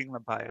 Imagine reading the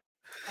bio.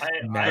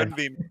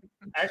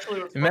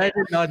 Actually, what's Imagine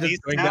funny, not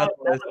just going down now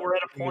the that we're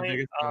at a the point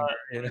biggest number,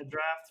 in the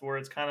draft where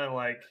it's kind of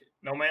like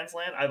no man's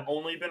land. I've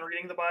only been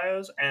reading the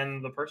bios,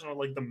 and the person with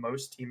like the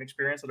most team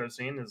experience that I've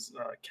seen is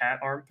Cat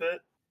Armpit.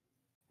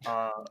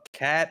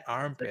 Cat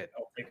Armpit.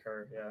 I'll take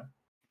her. Yeah.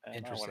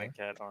 And I want a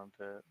cat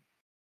armpit.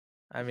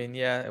 I mean,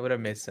 yeah, it would have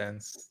made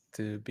sense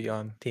to be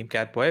on Team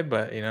Catboy,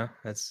 but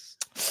that's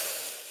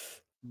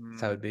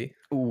how it'd be.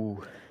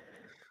 Ooh.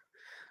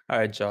 All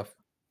right, Joff.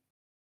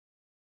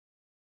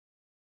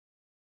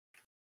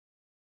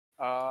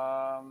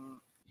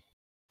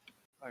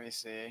 Let me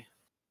see.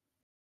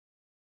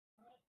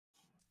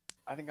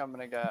 I think I'm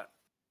gonna get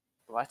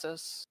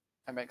lettuce.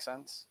 That makes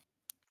sense.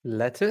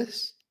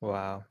 Lettuce?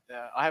 Wow.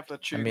 Yeah, I have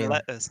Lechuga, mean-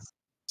 Lettuce.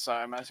 so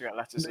I might as well get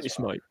lettuce as It's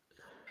well. not.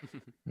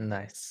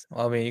 Nice.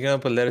 Well, I mean, you're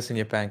gonna put lettuce in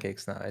your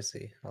pancakes now. I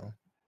see. Well,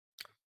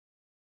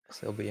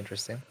 so it'll be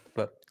interesting.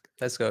 But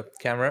let's go.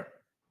 Camera.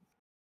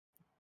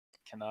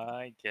 Can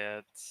I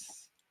get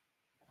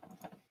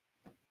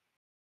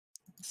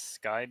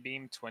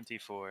Skybeam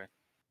 24?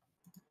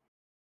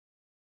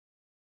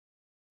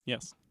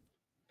 Yes.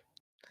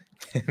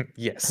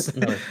 Yes.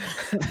 No.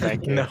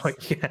 Thank you. No,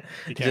 yeah.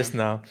 You Just can.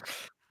 now.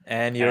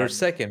 And your And-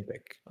 second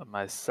pick.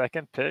 My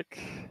second pick,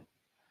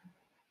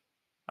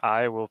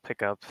 I will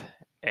pick up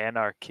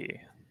Anarchy.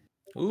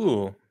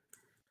 Ooh.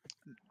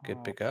 Good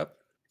Oh, pickup.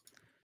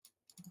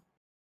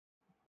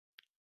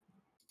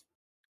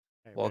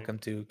 Okay, Welcome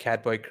to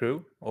Catboy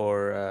Crew,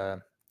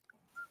 or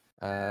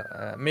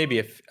maybe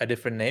a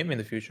different name in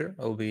the future.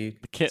 It'll be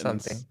The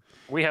kittens. something.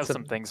 We have Some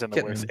some things in the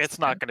works. kittens. It's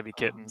not going to be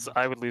kittens.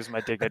 I would lose my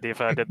dignity if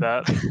I did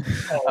that.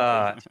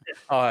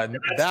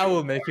 That true.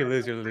 will make you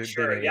lose your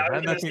Sure, dignity. yeah, I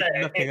was gonna Nothing,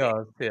 say. nothing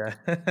else. Yeah,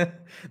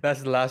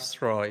 that's the last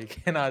straw. You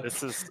cannot.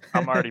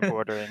 I'm already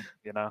bordering,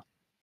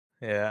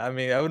 Yeah, I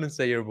mean, I wouldn't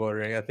say you're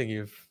bordering. I think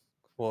you've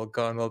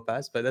gone well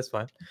past, but that's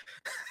fine.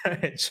 All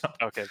right, Sean.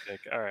 Okay, Vic.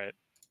 All right.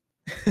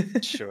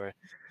 Sure.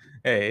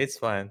 Hey, it's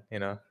fine.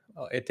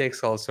 It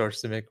takes all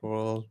sorts to make a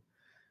world.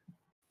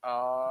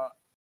 I'll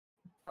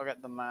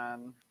get the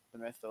man, the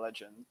myth, the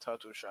legend,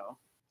 Turtle Shell.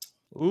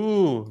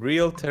 Ooh,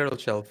 real turtle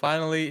shell.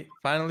 Finally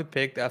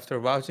picked after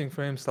vouching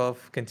for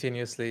himself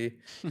continuously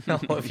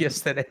all of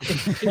yesterday.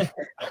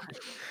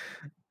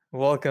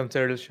 Welcome,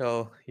 turtle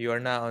shell. You are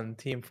now on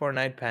Team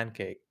Fortnite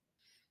Pancake.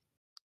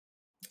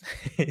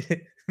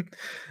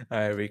 All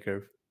right,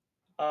 recurve.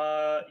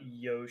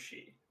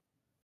 Yoshi.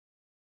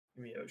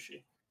 Give me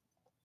Yoshi.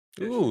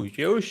 Ooh,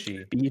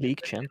 Yoshi.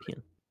 B-League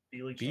champion.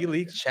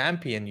 B-League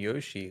champion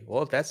Yoshi.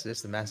 Well, that's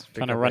just a massive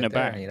Trying pickup to run right it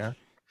there, back.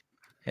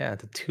 Yeah,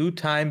 the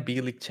 2-time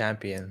B-League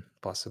champion,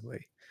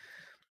 possibly.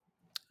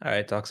 All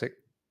right, Toxic.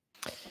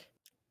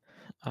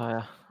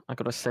 I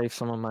gotta save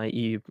some of my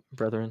EU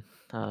brethren.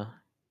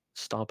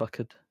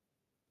 Starbucket.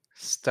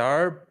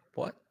 Star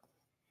what?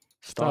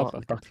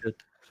 Starbucket. Starbucket.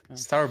 Yeah.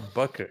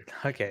 Starbucket.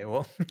 Okay,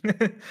 well,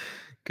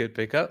 good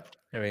pickup.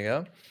 There we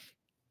go.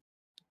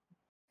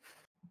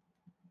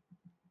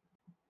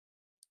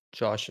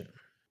 Joshin.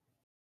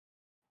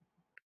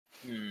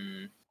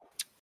 Hmm.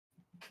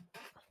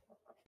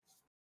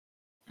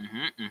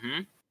 Mm-hmm.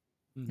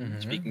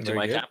 Mhm, Speaking to very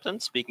my good. captain.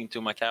 Speaking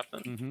to my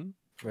captain. Mm-hmm.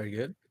 Very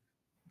good.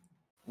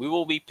 We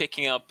will be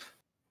picking up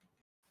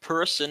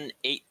Person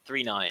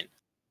 839.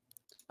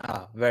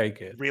 Ah, very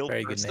good. Real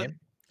very person?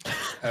 good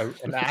name.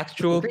 An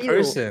actual Real.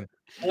 person.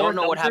 Don't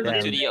know what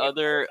happened to than- the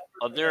other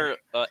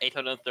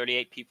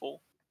 838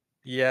 people.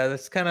 Yeah,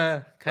 that's kind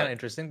of But-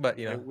 interesting, but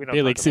We don't B-League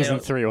talk about Season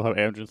it. 3 will have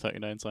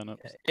 839 signups.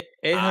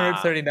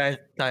 839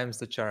 times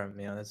the charm.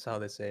 That's how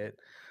they say it.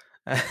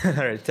 All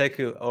right,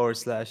 Teku or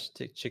slash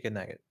chicken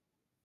nugget.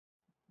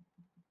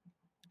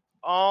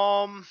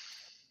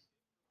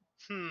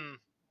 Hmm.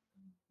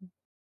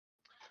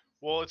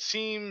 Well, it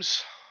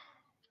seems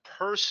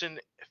person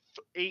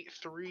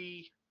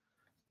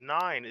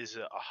 839 is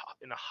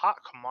in a hot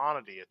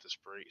commodity at this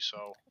rate.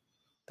 So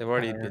They've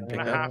already been I'm picked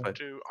gonna up, have but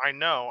to. I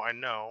know.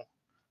 I'm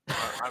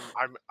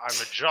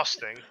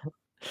adjusting.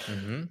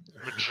 Mhm.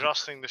 I'm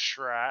adjusting the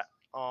strat.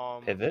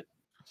 Pivot.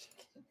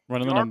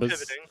 Running We the are numbers.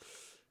 pivoting.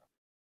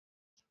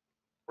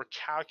 We're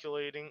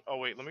calculating. Oh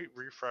wait, let me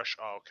refresh.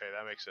 Oh, okay,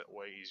 that makes it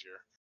way easier.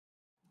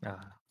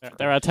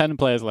 There are 10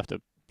 players left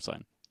to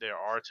sign. There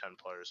are 10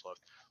 players left.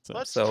 So-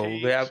 Let's So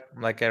take. we have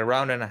like a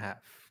round and a half,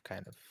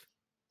 kind of.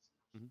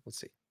 We'll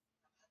see.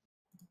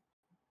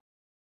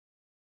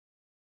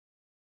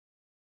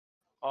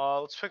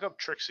 Let's pick up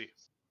Trixie.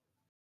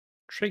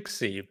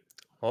 Trixie.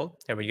 Oh,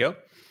 there we go.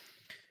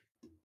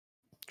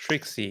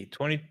 Trixie,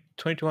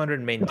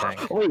 2200 main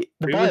tank. Wait,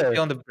 the Previously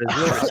bio. on the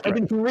Brazil I squad.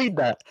 didn't read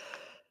that.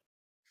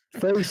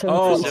 37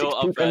 Oh, feet, Still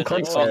 6 feet, and uprising.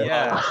 console.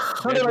 yeah.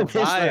 How There's did I the miss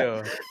that?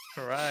 bio.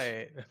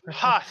 Right.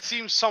 Ha! It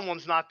seems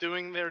someone's not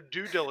doing their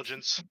due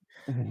diligence.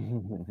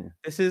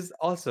 This is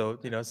also,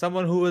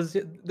 someone who was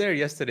there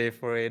yesterday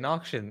for an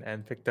auction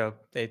and picked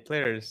up 8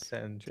 players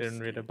and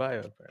didn't read a bio,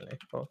 apparently.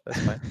 Oh, that's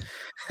fine.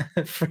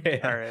 Freya.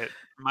 All right,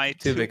 my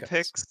Two two big ups.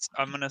 picks.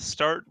 I'm gonna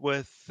start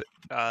with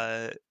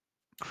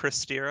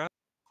Christira.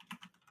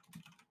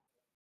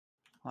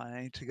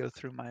 I need to go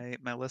through my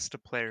list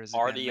of players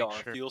again. Make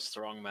RDR, sure feel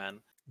strong, man.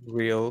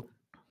 Real.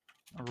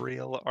 a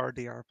real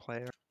RDR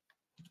player.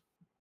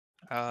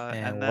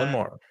 And then one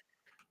more.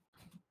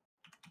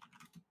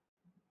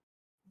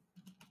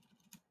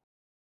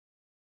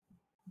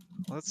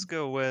 let's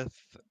go with.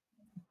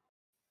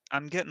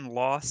 I'm getting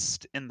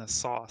lost in the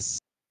sauce.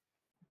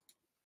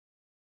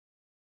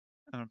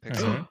 I'm gonna pick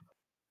someone.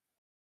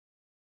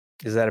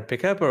 Is that a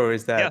pickup or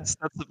is that? Yes,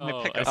 that's my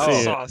Oh, pickup. I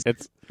see. Sauce.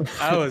 It's.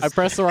 I I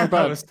pressed the wrong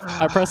button.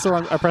 I pressed the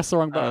wrong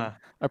button. Ah.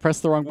 I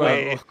pressed the wrong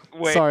button.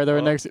 Wait. Sorry, they were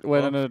Oh, next.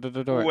 Wait, oh.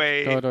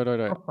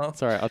 no. Oh.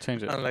 Sorry, I'll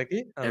change it.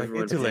 Unlucky.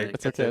 Everyone Too late. panicked.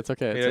 It's okay. It's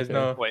okay. It's There's okay.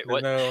 no. Wait, there's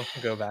what? no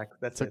go back.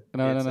 That's It's it.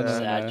 no. It's,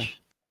 Sag.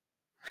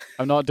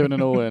 I'm not doing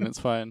an all-in. It's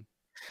fine.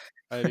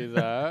 I do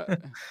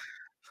that.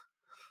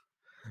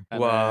 And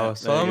Wow, then it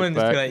Solomon's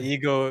goes back. gonna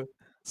ego.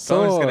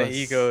 Solomon's gonna Sauce.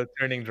 ego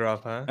turning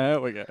drop, huh?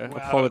 There we go. Wow,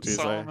 Apologies.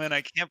 Solomon,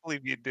 I can't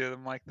believe you do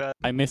them like that.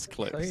 I missed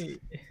clips.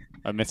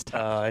 I missed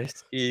taps.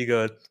 It's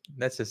ego.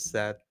 That's just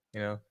sad.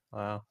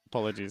 Wow.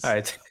 Apologies. All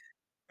right.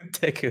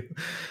 Thank you.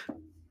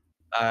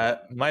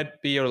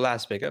 Might be your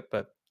last pickup,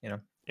 but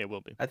It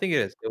will be. I think it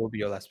is. It will be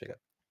your last pickup.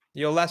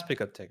 Your last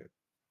pickup, take it.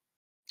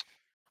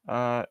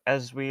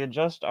 As we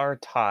adjust our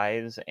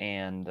ties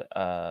and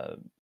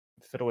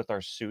fiddle with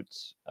our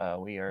suits,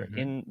 we are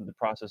in the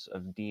process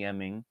of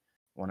DMing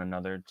one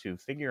another to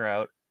figure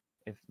out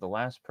if the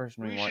last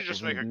person we We want should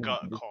just is make a indeed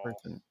gut this call.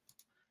 person.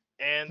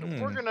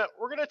 And we're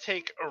gonna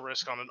take a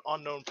risk on an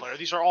unknown player.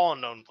 These are all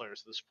unknown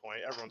players at this point.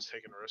 Everyone's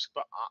taking a risk,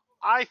 but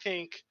I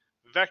think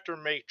Vector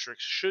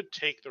Matrix should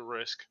take the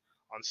risk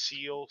on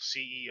Seal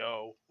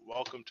CEO.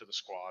 Welcome to the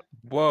squad.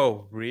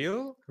 Whoa,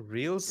 real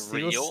Seal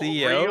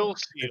CEO? Real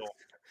Seal.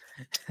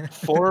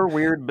 For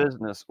weird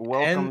business,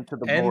 welcome to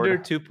the board. Ender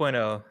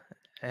 2.0.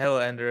 Hello,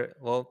 Ender.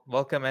 Well,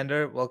 welcome,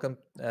 Ender. Welcome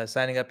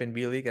signing up in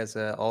B League as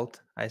a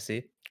alt. I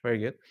see. Very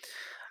good.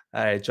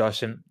 All right,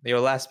 Josh, your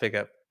last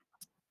pickup.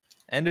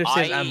 Ender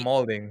says I'm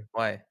molding.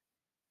 Why?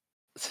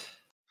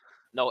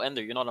 No,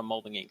 Ender, you're not a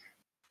molding ink.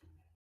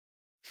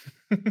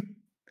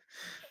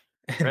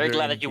 Very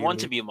glad that you want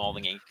to be a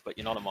molding ink, but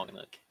you're not a molding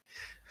ink.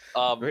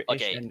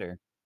 Okay. Ender.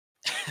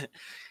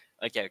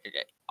 Okay.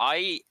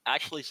 I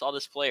actually saw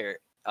this player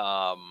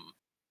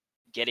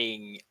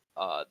getting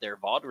their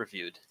VOD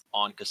reviewed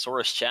on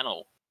Kasora's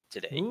channel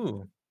today.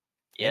 Ooh.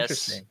 Yes.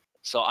 Interesting.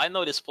 So I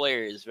know this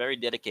player is very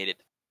dedicated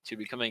to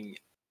becoming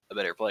a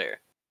better player.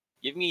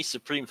 Give me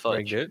Supreme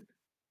Fudge. Very good.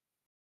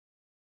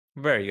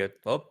 Very good.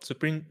 Well,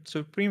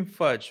 Supreme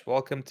Fudge,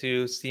 welcome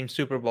to Steam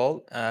Super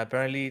Bowl.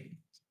 Apparently,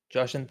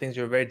 Joshin thinks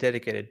you're very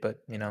dedicated,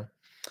 but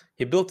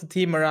he built a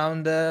team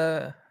around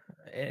an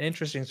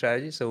interesting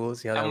strategy. So we'll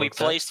see how that And we works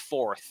out. placed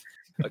 4th.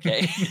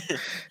 Okay.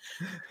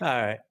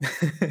 All right.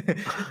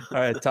 All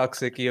right,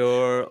 Toxic,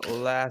 your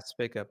last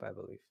pickup, I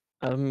believe.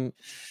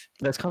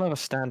 There's kind of a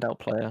standout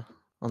player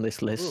on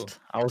this list.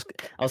 Ooh. I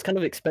was kind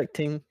of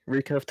expecting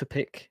Recurve to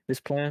pick this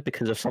player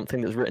because of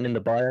something that's written in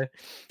the bio that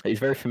he's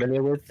very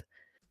familiar with.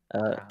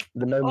 The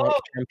No Mic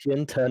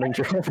champion turning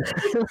drop.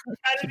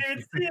 I didn't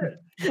even see it.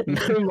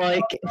 No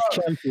Mic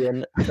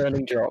champion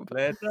turning drop.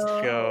 Let's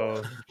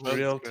go.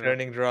 Real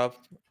turning drop.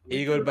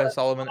 Egoed by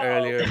Solomon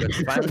earlier, but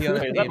finally on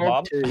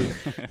the team.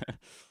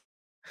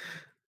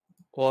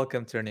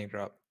 Welcome, turning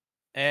drop.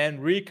 And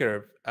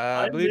Recurve.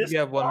 I believe you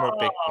have one more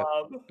pick.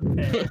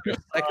 Okay.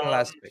 Second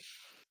last pick.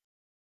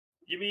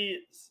 Give me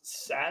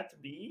Sat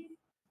B,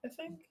 I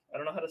think. I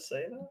don't know how to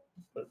say that,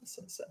 but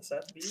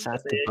Sat B.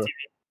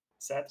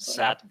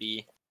 Sat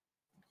B.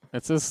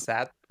 It says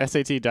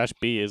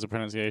SAT-B is a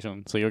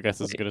pronunciation, so your guess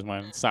is as good as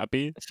mine. Sat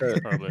B?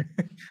 Probably.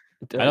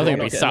 I don't think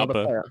it'd be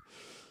Satba.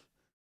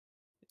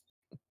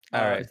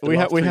 All right. We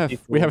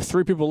have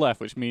 3 people left,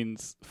 which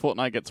means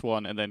Fortnite gets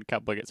 1, and then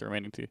Catboy gets the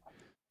remaining 2.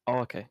 Oh,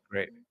 okay.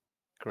 Great.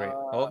 Great.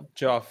 Well,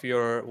 Joff,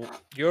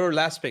 your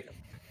last pick,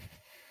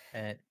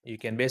 and you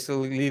can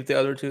basically leave the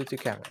other two to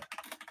camera.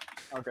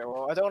 Okay,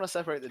 well, I don't want to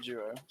separate the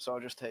duo, so I'll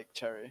just take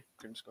Cherry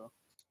Creamscore.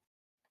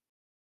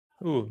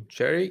 Ooh,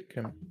 cherry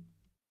The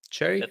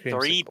creamsicle.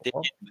 3-digit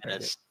Oh, very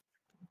menace.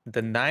 good.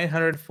 The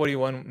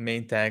 941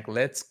 main tank.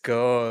 Let's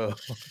go.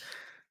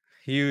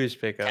 Huge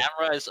pickup.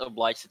 Camera is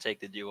obliged to take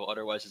the duo,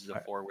 otherwise it's a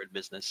Alright. forward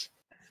business.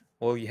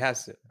 Well, he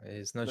has to.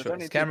 There's no There's choice.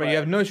 only two Camera, you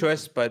have players. no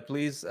choice, but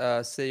please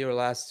say your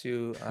last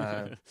two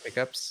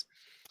pickups.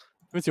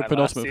 Who's your My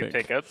last penultimate two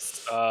pick?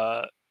 pickups,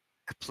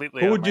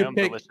 completely Who out would of my you own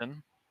pick?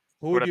 volition.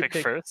 Who Would would I you pick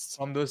pick first?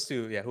 from those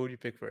two? Yeah, who would you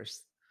pick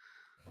first?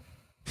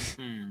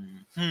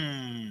 One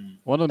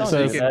of them Don't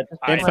says, do that.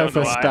 Just I info don't for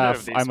know either of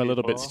staff, these I'm a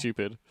little bit people.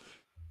 stupid.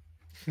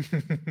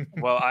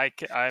 Well,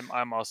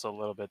 I'm also a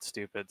little bit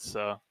stupid,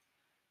 so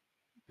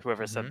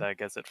whoever said that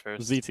gets it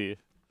first. ZT.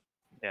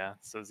 Yeah,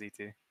 so ZT.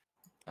 We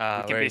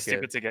Ah, can very be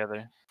stupid good.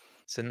 together.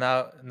 So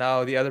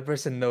now the other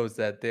person knows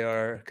that they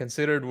are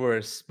considered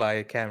worse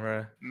by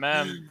camera.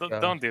 Man, So,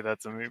 don't do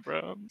that to me,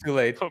 bro. too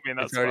late. Put me in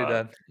that It's already spot.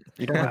 done.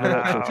 You don't have an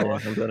option Wow.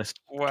 here, I'll be honest.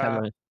 Wow.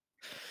 Cameron. And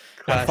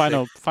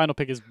Classic. final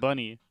pick is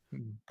Bunny.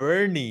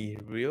 Bernie,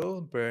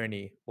 real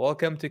Bernie.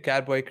 Welcome to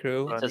Catboy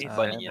Crew, Bunny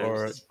Bunny, yeah,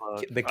 or just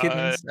the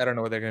kittens. I don't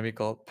know what they're gonna be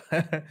called.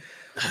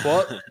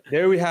 Well,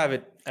 there we have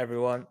it,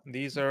 everyone.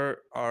 These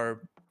are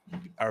our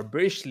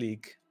British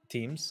League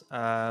teams.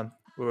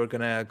 We're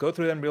gonna go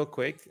through them real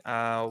quick.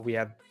 We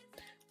have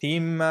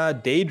Team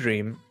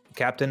Daydream,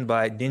 captained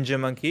by Ninja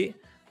Monkey.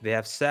 They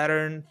have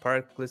Saturn,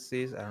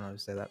 Parklesses, I don't know how to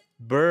say that.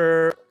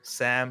 Burr,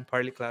 Sam,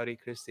 Partly Cloudy,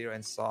 Christy,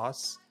 and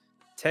Sauce.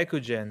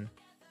 Tekugen,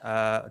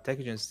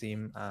 Tekugen's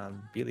team,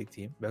 B-League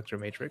team, Vector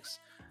Matrix,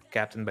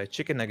 captained by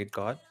Chicken Nugget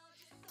God.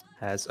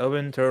 Has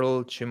Owen,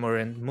 Turtle,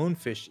 Chimorin,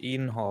 Moonfish,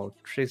 Eden Hall,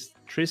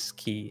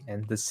 Trisky,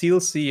 and the Seal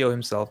CEO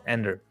himself,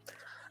 Ender.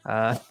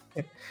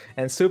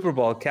 And Super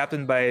Bowl,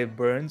 captained by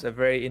Burns, a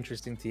very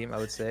interesting team, I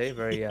would say.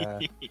 Very a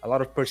lot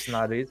of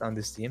personalities on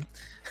this team.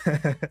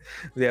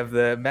 We have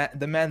the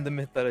man, the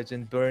myth, the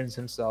legend, Burns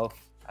himself,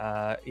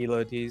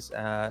 Elodie's,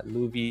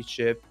 Luvi,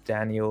 Chip,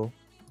 Daniel,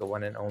 the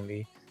one and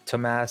only,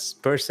 Tomas,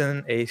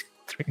 Person,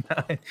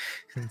 A39,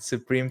 and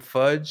Supreme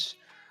Fudge,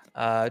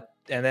 and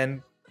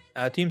then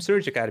Team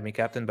Surge Academy,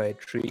 captained by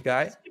Tree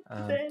Guy,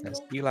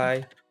 that's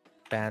Eli,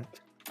 Bant,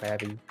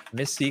 Babby,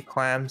 Missy,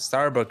 Clam,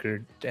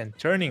 Starbucker, and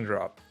Turning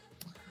Drop.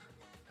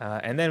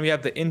 And then we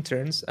have the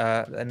interns,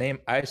 a name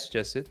I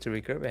suggested to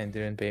Recurve and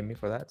didn't pay me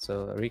for that.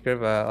 So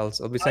Recurve,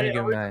 I'll be sending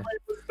you my. It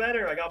was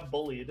better. I got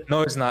bullied.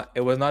 No, it's not.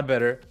 It was not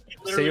better. Say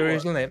literally your was.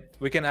 original name.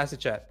 We can ask the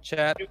chat.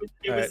 Chat. It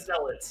was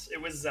Zealots.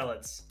 It was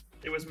Zealots.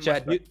 It was much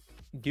Chat. better.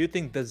 Do you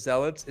think the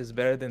Zealots is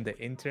better than the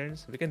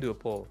interns? We can do a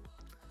poll.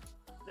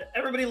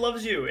 Everybody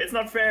loves you. It's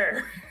not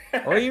fair.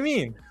 What do you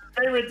mean?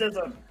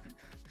 Favoritism.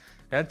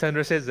 And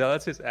Tundra says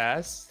Zealots is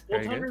ass. Well,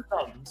 Very good. Tundra's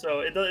dumb,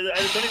 so I don't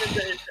even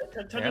say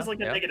Tundra's like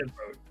a yeah. negative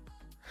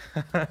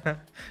vote.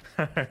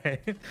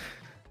 Alright.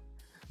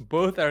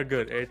 Both are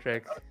good.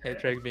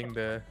 Airtrack being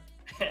the.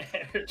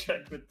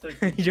 Check with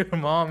the... Your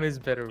mom is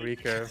better,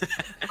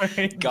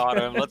 Recurve. Got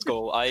him. Let's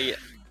go.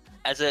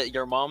 As a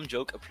your mom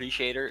joke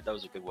appreciator, that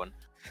was a good one.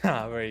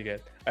 Ah, very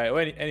good. All right.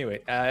 Well, anyway,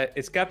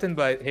 it's captained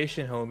by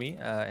Haitian Homie,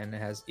 and it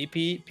has EP,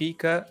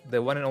 Pika,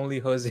 the one and only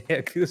Jose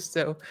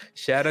Augusto,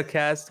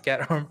 Shadowcast,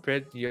 Cat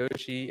Armpit,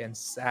 Yoshi, and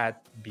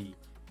Sat B,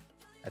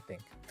 I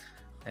think.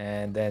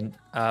 And then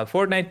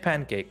Fortnite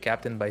Pancake,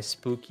 captained by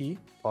Spooky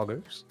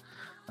Poggers,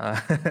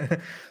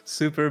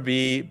 Super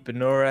B,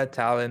 Benora,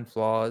 Talon,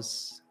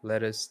 Flaws,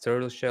 Lettuce,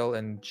 Turtle Shell,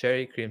 and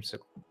Cherry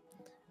Creamsicle.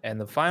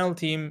 And the final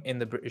team in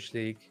the British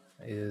League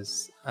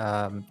is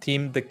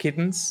Team The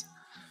Kittens,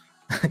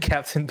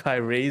 captained by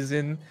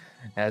Raisin,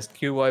 as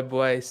QY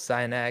Boy,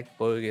 Synac,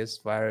 Bogus,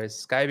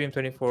 Virus,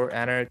 Skybeam24,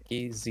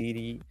 Anarchy,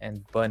 ZD,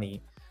 and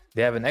Bunny.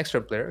 They have an extra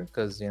player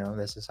because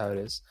this is how it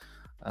is,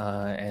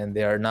 and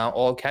they are now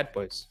all cat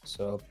boys.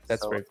 So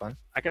that's very fun.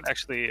 I can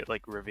actually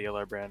reveal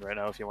our brand right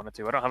now if you wanted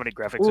to. I don't have any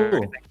graphics or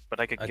anything, but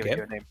I could give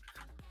you a name.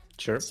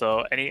 Sure.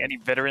 So any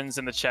veterans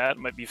in the chat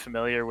might be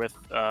familiar with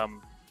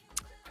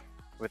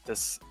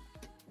this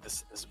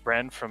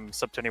brand from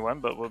Sub 21,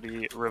 but we'll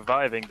be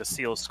reviving the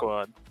Seal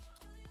Squad.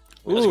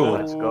 Ooh,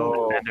 let's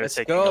go. And they're Let's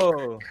taking go.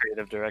 over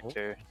creative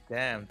director.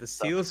 Damn, the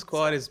Seal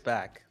Squad is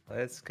back.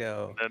 Let's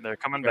go. They're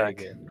coming Very back.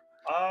 good.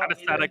 Kind of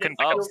sad I couldn't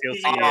pick Oh, up Seal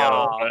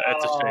CEO, but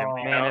it's a shame.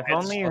 Man, if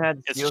only you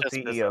had It's Seal just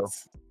CEO.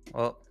 business.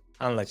 Well,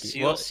 unlucky.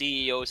 Seal Well,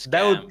 CEO scam.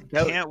 that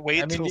would, Can't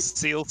wait I mean, till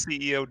Seal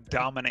CEO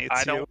dominates I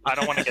you.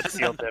 don't want to get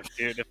Seal diff,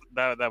 dude.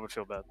 That would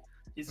feel bad.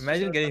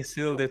 imagine getting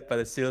sealed it by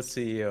the Seal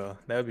CEO.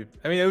 That would be.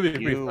 I mean, it would be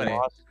pretty You funny.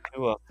 lost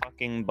to a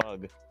fucking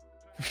bug.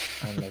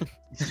 Unlucky.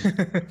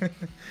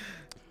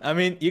 I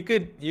mean, you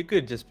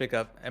could just pick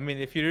up. I mean,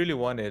 if you really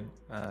wanted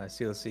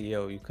Seal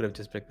CEO, you could have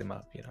just picked them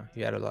up.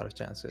 You had a lot of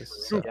chances.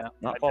 So Yeah,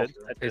 Not I false.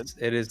 did.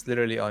 it is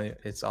literally on you.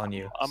 It's on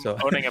you. I'm So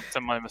owning up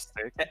to my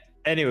mistake.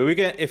 anyway,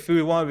 if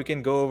we want, we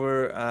can go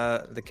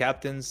over the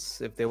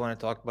captains if they want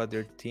to talk about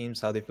their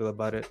teams, how they feel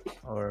about it,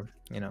 or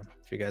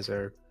if you guys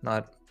are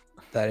not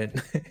that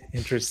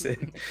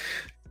interested.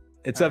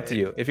 It's up to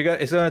you. If you want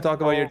to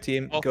talk about your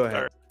team, go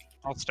ahead.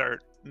 I'll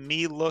start.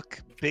 Me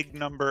look big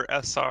number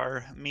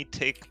SR. Me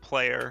take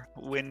player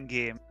win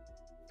game.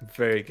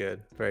 Very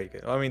good, very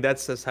good. I mean,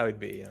 that's just how it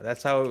be.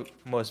 That's how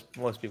most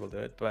people do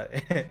it. But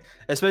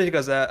especially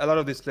because a lot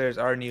of these players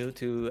are new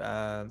to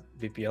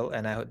BPL,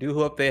 and I do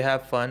hope they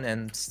have fun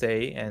and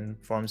stay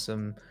and form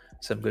some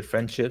good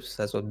friendships.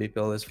 That's what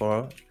BPL is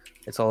for.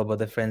 It's all about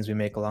the friends we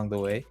make along the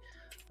way.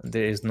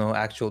 There is no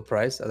actual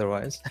prize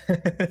otherwise.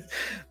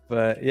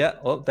 But yeah,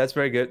 well, that's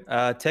very good.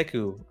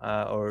 Teku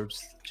or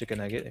Chicken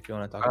Nugget, if you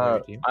want to talk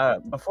about your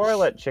team. Before I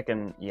let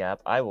Chicken yap,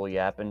 I will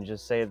yap and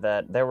just say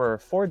that there were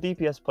 4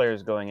 DPS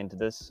players going into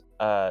this.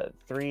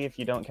 3 if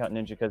you don't count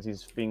Ninja because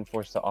he's being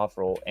forced to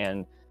off-roll.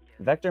 And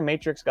Vector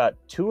Matrix got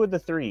 2 of the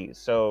 3,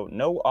 so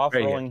no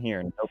off-rolling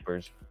here,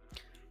 nopers.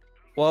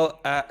 Well,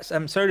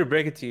 I'm sorry to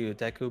break it to you,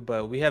 Teku,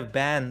 but we have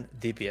banned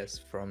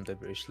DPS from the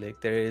British League.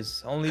 There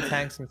is only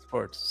tanks and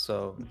sports,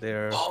 so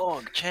they're...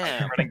 Oh,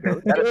 champ!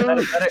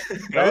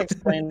 That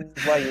explains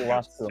why you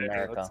lost to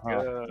America,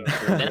 huh?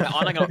 Then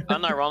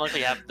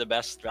unironically have the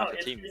best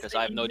drafted team because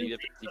I have no DPS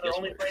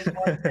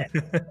players.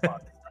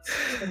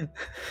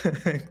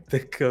 The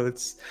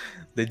codes,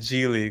 the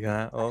G League,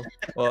 huh?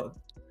 Well,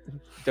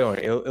 don't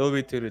worry, it'll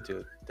be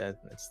 2-2.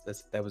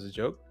 That was a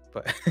joke.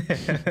 But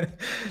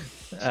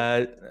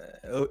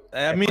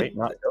I mean,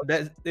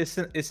 it's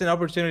an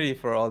opportunity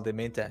for all the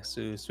main tanks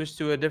to switch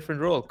to a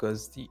different role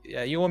because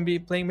you won't be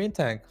playing main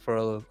tank for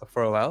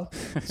a while.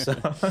 So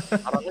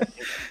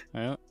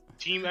yeah.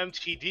 Team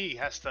MTD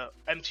has to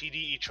MTD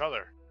each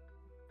other.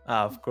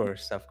 Of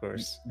course.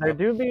 There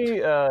do be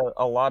a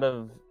lot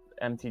of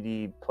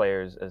MTD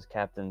players as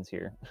captains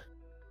here.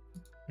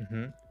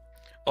 Mm-hmm.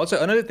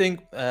 Also, another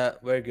thing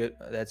very good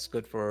that's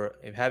good for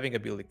having a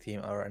building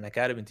team or an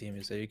academy team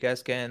is that you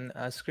guys can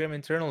scrim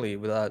internally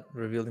without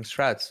revealing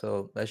strats.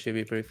 So that should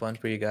be pretty fun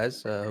for you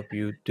guys. I hope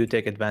you do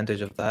take advantage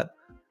of that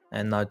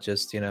and not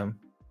just,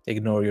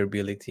 ignore your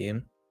building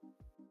team.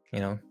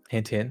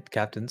 Hint,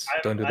 captains,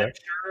 don't do that. I'm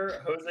sure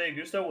Jose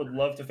Augusto would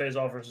love to phase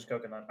off versus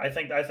Coconut. I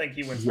think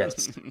he wins.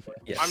 Yes.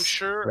 Yes. I'm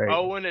sure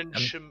Owen and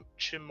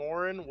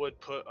Chimorin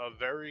would put a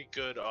very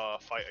good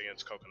fight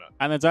against Coconut.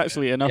 And there's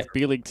actually enough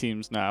B-League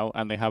teams now,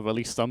 and they have at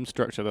least some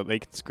structure that they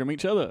can scrim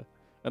each other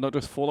and not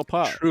just fall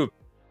apart. True.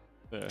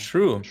 Yeah.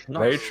 True.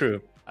 Very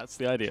true. That's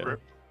the idea.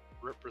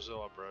 Rip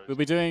Brazil up, bro. We'll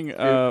be doing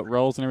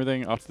roles and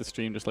everything after the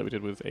stream, just like we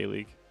did with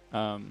A-League.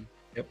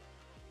 Yep.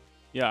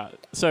 Yeah,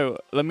 so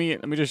let me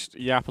just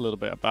yap a little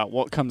bit about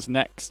what comes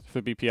next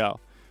for BPL.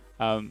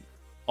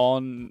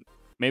 On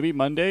maybe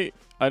Monday,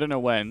 I don't know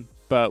when,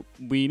 but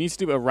we need to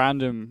do a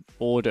random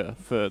order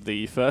for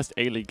the first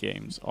A-League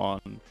games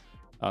on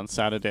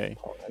Saturday.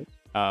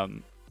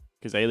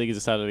 Because A-League is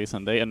a Saturday,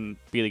 Sunday, and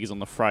B-League is on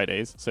the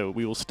Fridays. So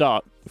we will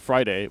start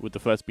Friday with the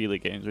first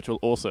B-League games, which we'll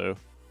also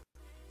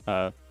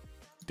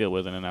deal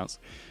with and announce.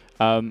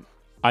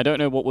 I don't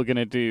know what we're going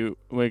to do.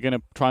 We're going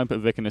to try and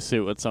put Vic in a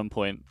suit at some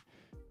point.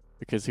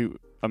 Because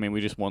we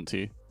just want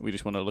to. We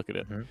just want to look at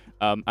it.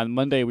 Mm-hmm. And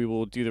Monday we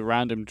will do the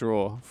random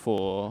draw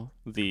for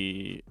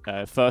the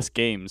first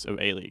games of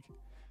A-League.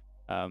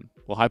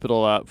 We'll hype it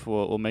all up.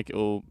 We'll make it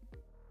all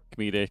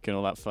comedic and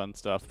all that fun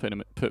stuff.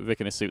 Put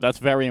Vic in a suit. That's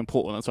very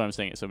important. That's why I'm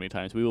saying it so many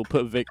times. We will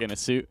put Vic in a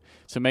suit.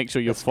 So make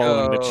sure you're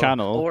following the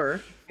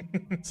channel.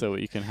 So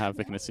you can have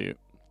Vic in a suit.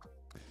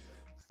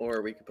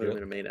 Or we could put him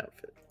in a maid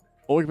outfit.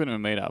 Or we can put him in a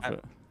maid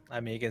outfit. I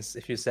mean,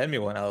 if you send me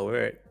one, I'll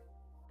wear it.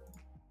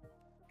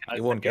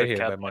 It won't get here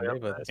by Monday,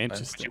 but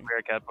interesting. Would you wear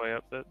a cat boy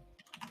outfit?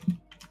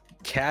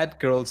 Cat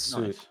girl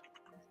suit.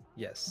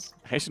 Yes.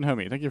 Haitian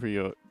homie, thank you for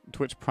your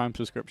Twitch Prime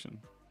subscription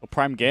or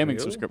Prime Gaming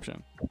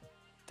subscription.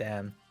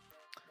 Damn.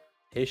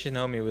 Haitian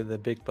homie with the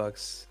big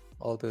bucks,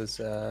 all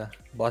those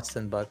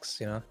Boston bucks,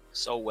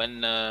 So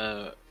when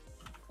are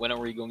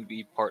we going to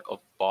be part of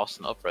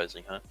Boston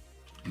Uprising, huh?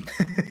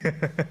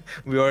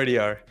 We already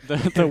are.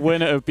 The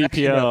winner of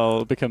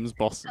BPL becomes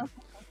Boston.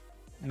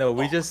 No,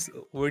 we're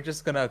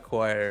just gonna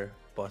acquire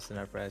Boston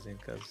Uprising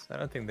because I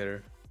don't think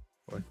they're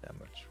worth that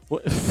much.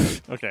 What?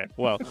 Okay,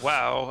 well.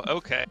 Wow.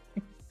 Okay.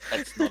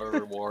 That's not a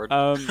reward.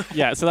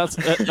 Yeah, so that's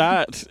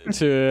that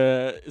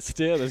to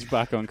steer this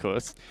back on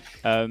course.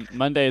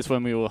 Monday is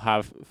when we will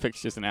have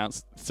fixtures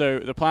announced. So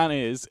the plan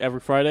is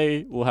every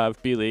Friday we'll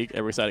have B-League,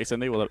 every Saturday,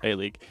 Sunday we'll have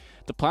A-League.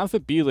 The plan for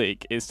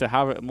B-League is to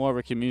have more of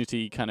a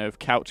community kind of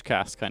couch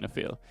cast kind of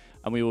feel.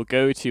 And we will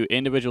go to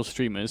individual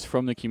streamers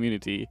from the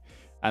community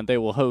and they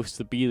will host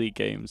the B-League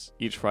games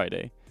each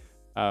Friday.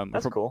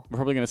 That's cool. We're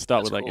probably going to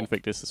start with like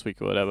Invictus this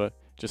week or whatever,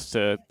 just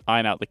to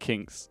iron out the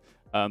kinks.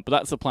 But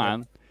that's the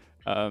plan.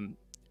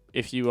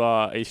 If you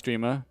are a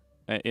streamer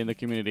in the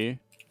community,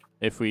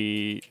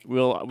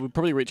 we'll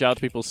probably reach out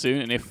to people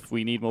soon, and if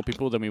we need more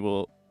people, then we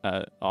will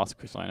ask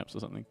for signups or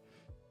something.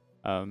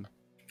 But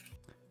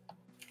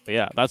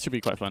yeah, that should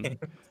be quite fun.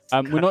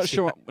 We're not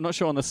sure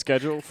on the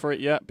schedule for it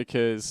yet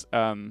because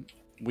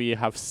we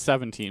have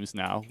 7 teams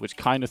now, which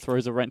kind of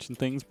throws a wrench in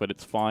things, but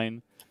it's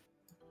fine.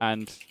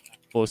 And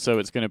also,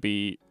 it's going to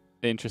be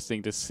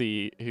interesting to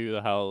see who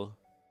the hell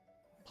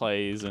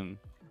plays and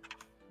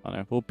I don't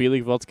know. Will B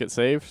League VODs get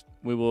saved?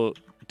 We will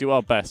do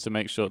our best to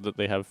make sure that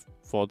they have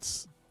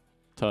VODs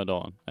turned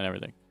on and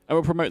everything. And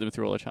we'll promote them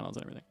through all our channels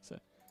and everything. So.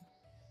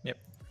 Yep.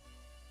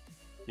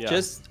 Yeah.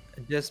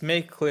 Just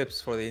make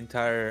clips for the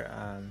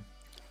entire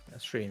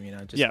stream. You know,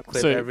 just Yeah,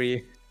 clip so-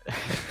 every.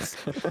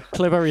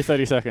 Clip every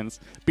 30 seconds.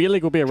 B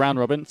League will be a round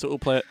robin, so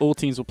all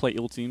teams will play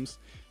all teams.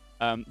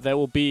 There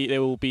will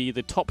be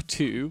the top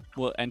 2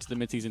 will enter the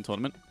mid-season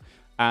tournament,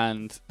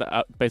 and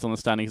based on the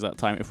standings at that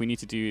time, if we need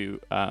to do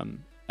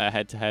a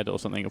head-to-head or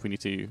something, if we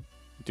need to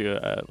do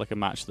like a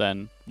match,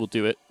 then we'll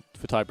do it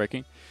for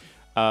tie-breaking.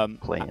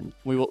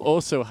 We will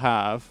also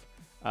have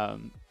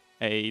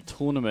a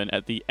tournament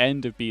at the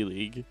end of B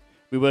League.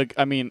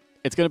 I mean,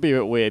 it's going to be a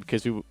bit weird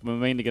because we're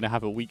mainly going to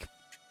have a week.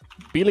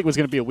 B League was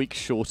going to be a week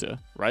shorter,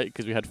 right?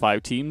 Because we had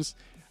 5 teams,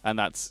 and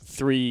that's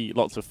 3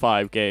 lots of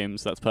 5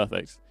 games. That's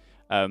perfect.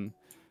 But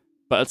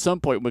at some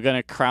point, we're going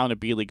to crown a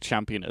B League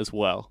champion as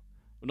well.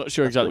 I'm not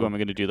sure exactly when we're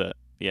going to do that.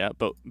 Yeah,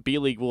 but B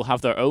League will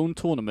have their own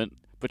tournament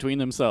between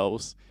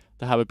themselves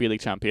to have a B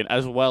League champion,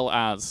 as well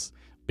as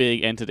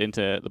being entered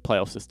into the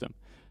playoff system.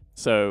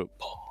 So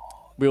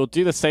we will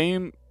do the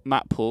same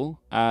map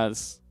pool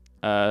as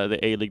the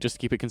A League, just to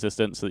keep it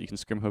consistent, so that you can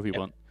scrim whoever you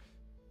want.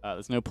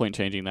 There's no point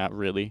changing that,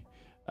 really.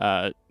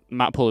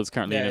 Map pool is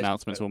currently in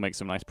announcements. We'll make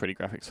some nice, pretty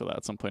graphics for that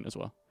at some point as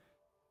well.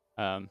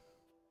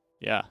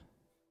 Yeah.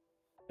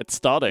 It's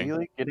starting. B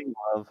League getting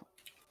love.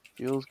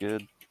 Feels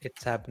good.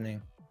 It's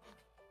happening.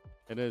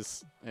 It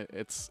is.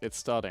 It's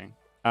starting.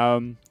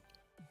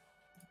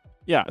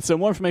 Yeah, so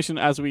more information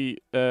as we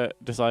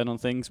decide on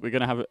things. We're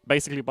going to have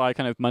basically by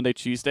kind of Monday,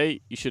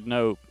 Tuesday, you should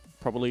know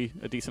probably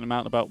a decent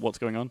amount about what's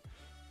going on.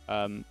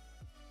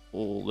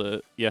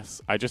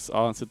 Yes, I just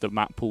answered the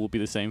map pool will be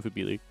the same for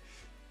B League.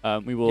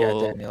 We will.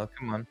 Yeah, Daniel,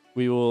 come on.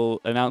 We will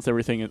announce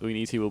everything that we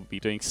need to. We'll be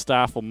doing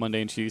staff on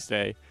Monday and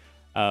Tuesday.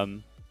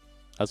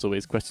 As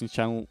always, questions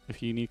channel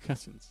if you need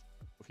questions.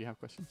 If you have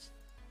questions.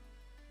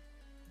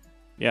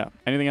 Yeah.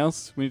 Anything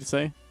else we need to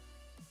say?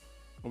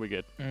 Are we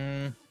good?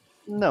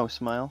 No,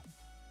 Smile.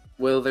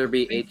 Will there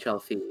be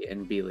HLC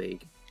in B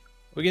League?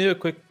 We can do a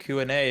quick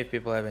Q&A if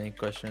people have any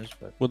questions.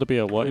 But Will there be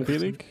a what in B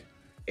League?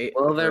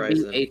 Will there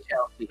Horizon. be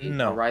HLC?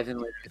 No. Horizon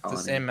Laser It's the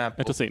Colony? same map.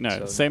 pool, HLC, no,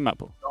 so- same map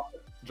pool.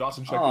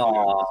 Johnson, check your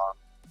DMs.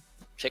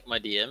 Check my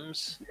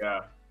DMs.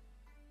 Yeah.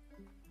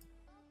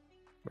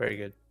 Very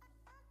good.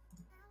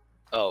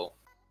 Oh,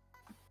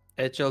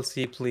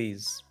 HLC,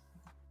 please.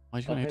 Why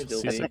are you going to Okay,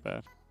 HLC so Dilby.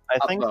 bad?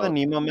 I think the Upvote.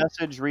 Nemo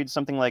message reads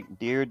something like,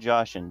 "Dear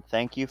Joshin,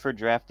 thank you for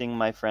drafting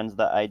my friends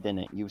that I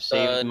didn't. You've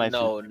saved my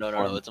no, future no,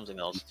 form." it's something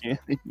else.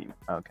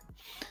 Okay.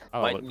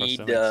 Oh, Might look, need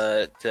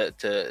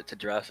Prostomix. to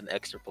draft an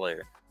extra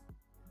player.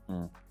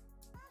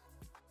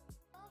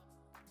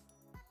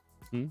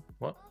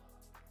 What?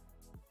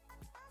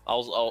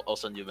 I'll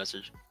send you a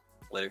message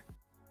later.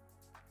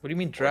 What do you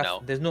mean draft?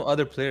 now. There's no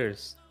other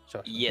players.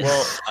 Josh.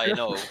 Yes,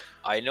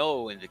 I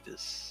know,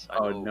 Invictus. I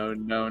Oh know.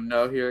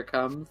 no! Here it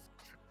comes.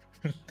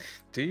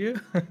 Do you?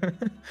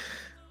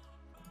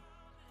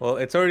 Well,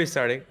 it's already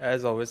starting.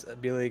 As always,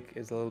 B League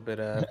is a little bit.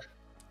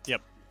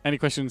 Yep. Any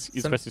questions?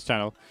 Use Some- questions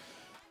channel.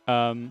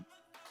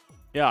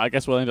 Yeah, I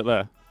guess we'll end it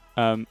there.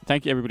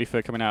 Thank you everybody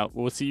for coming out.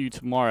 We'll see you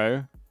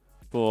tomorrow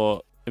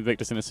for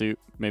Invictus in a suit.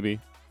 Maybe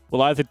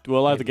we'll either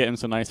get him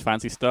some nice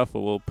fancy stuff,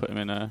 or we'll put him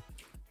in a.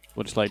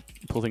 We'll just like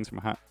pull things from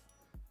a hat.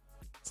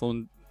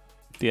 Someone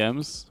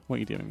DMs. What are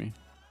you DMing me?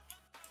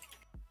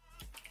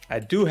 I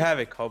do have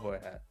a cowboy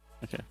hat.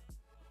 Okay.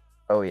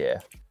 Oh yeah.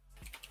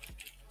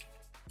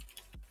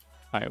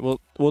 All right.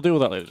 We'll deal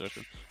with that later,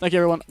 Joshua. Thank you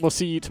everyone. We'll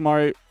see you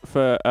tomorrow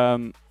for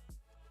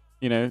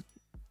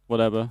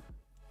whatever.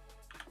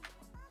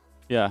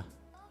 Yeah.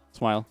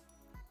 Smile.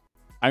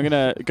 I'm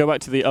gonna go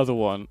back to the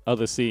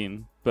other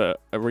scene,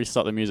 but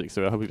restart the music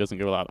so I hope it doesn't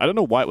go loud. I don't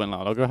know why it went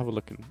loud. I'll go have a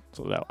look and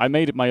sort it out. I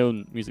made it my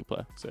own music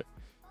player, so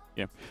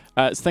yeah.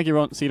 So thank you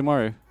everyone. See you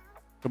tomorrow.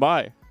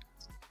 Goodbye.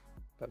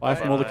 Bye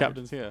from all the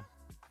captains here.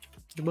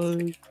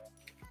 Goodbye.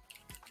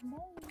 Bye.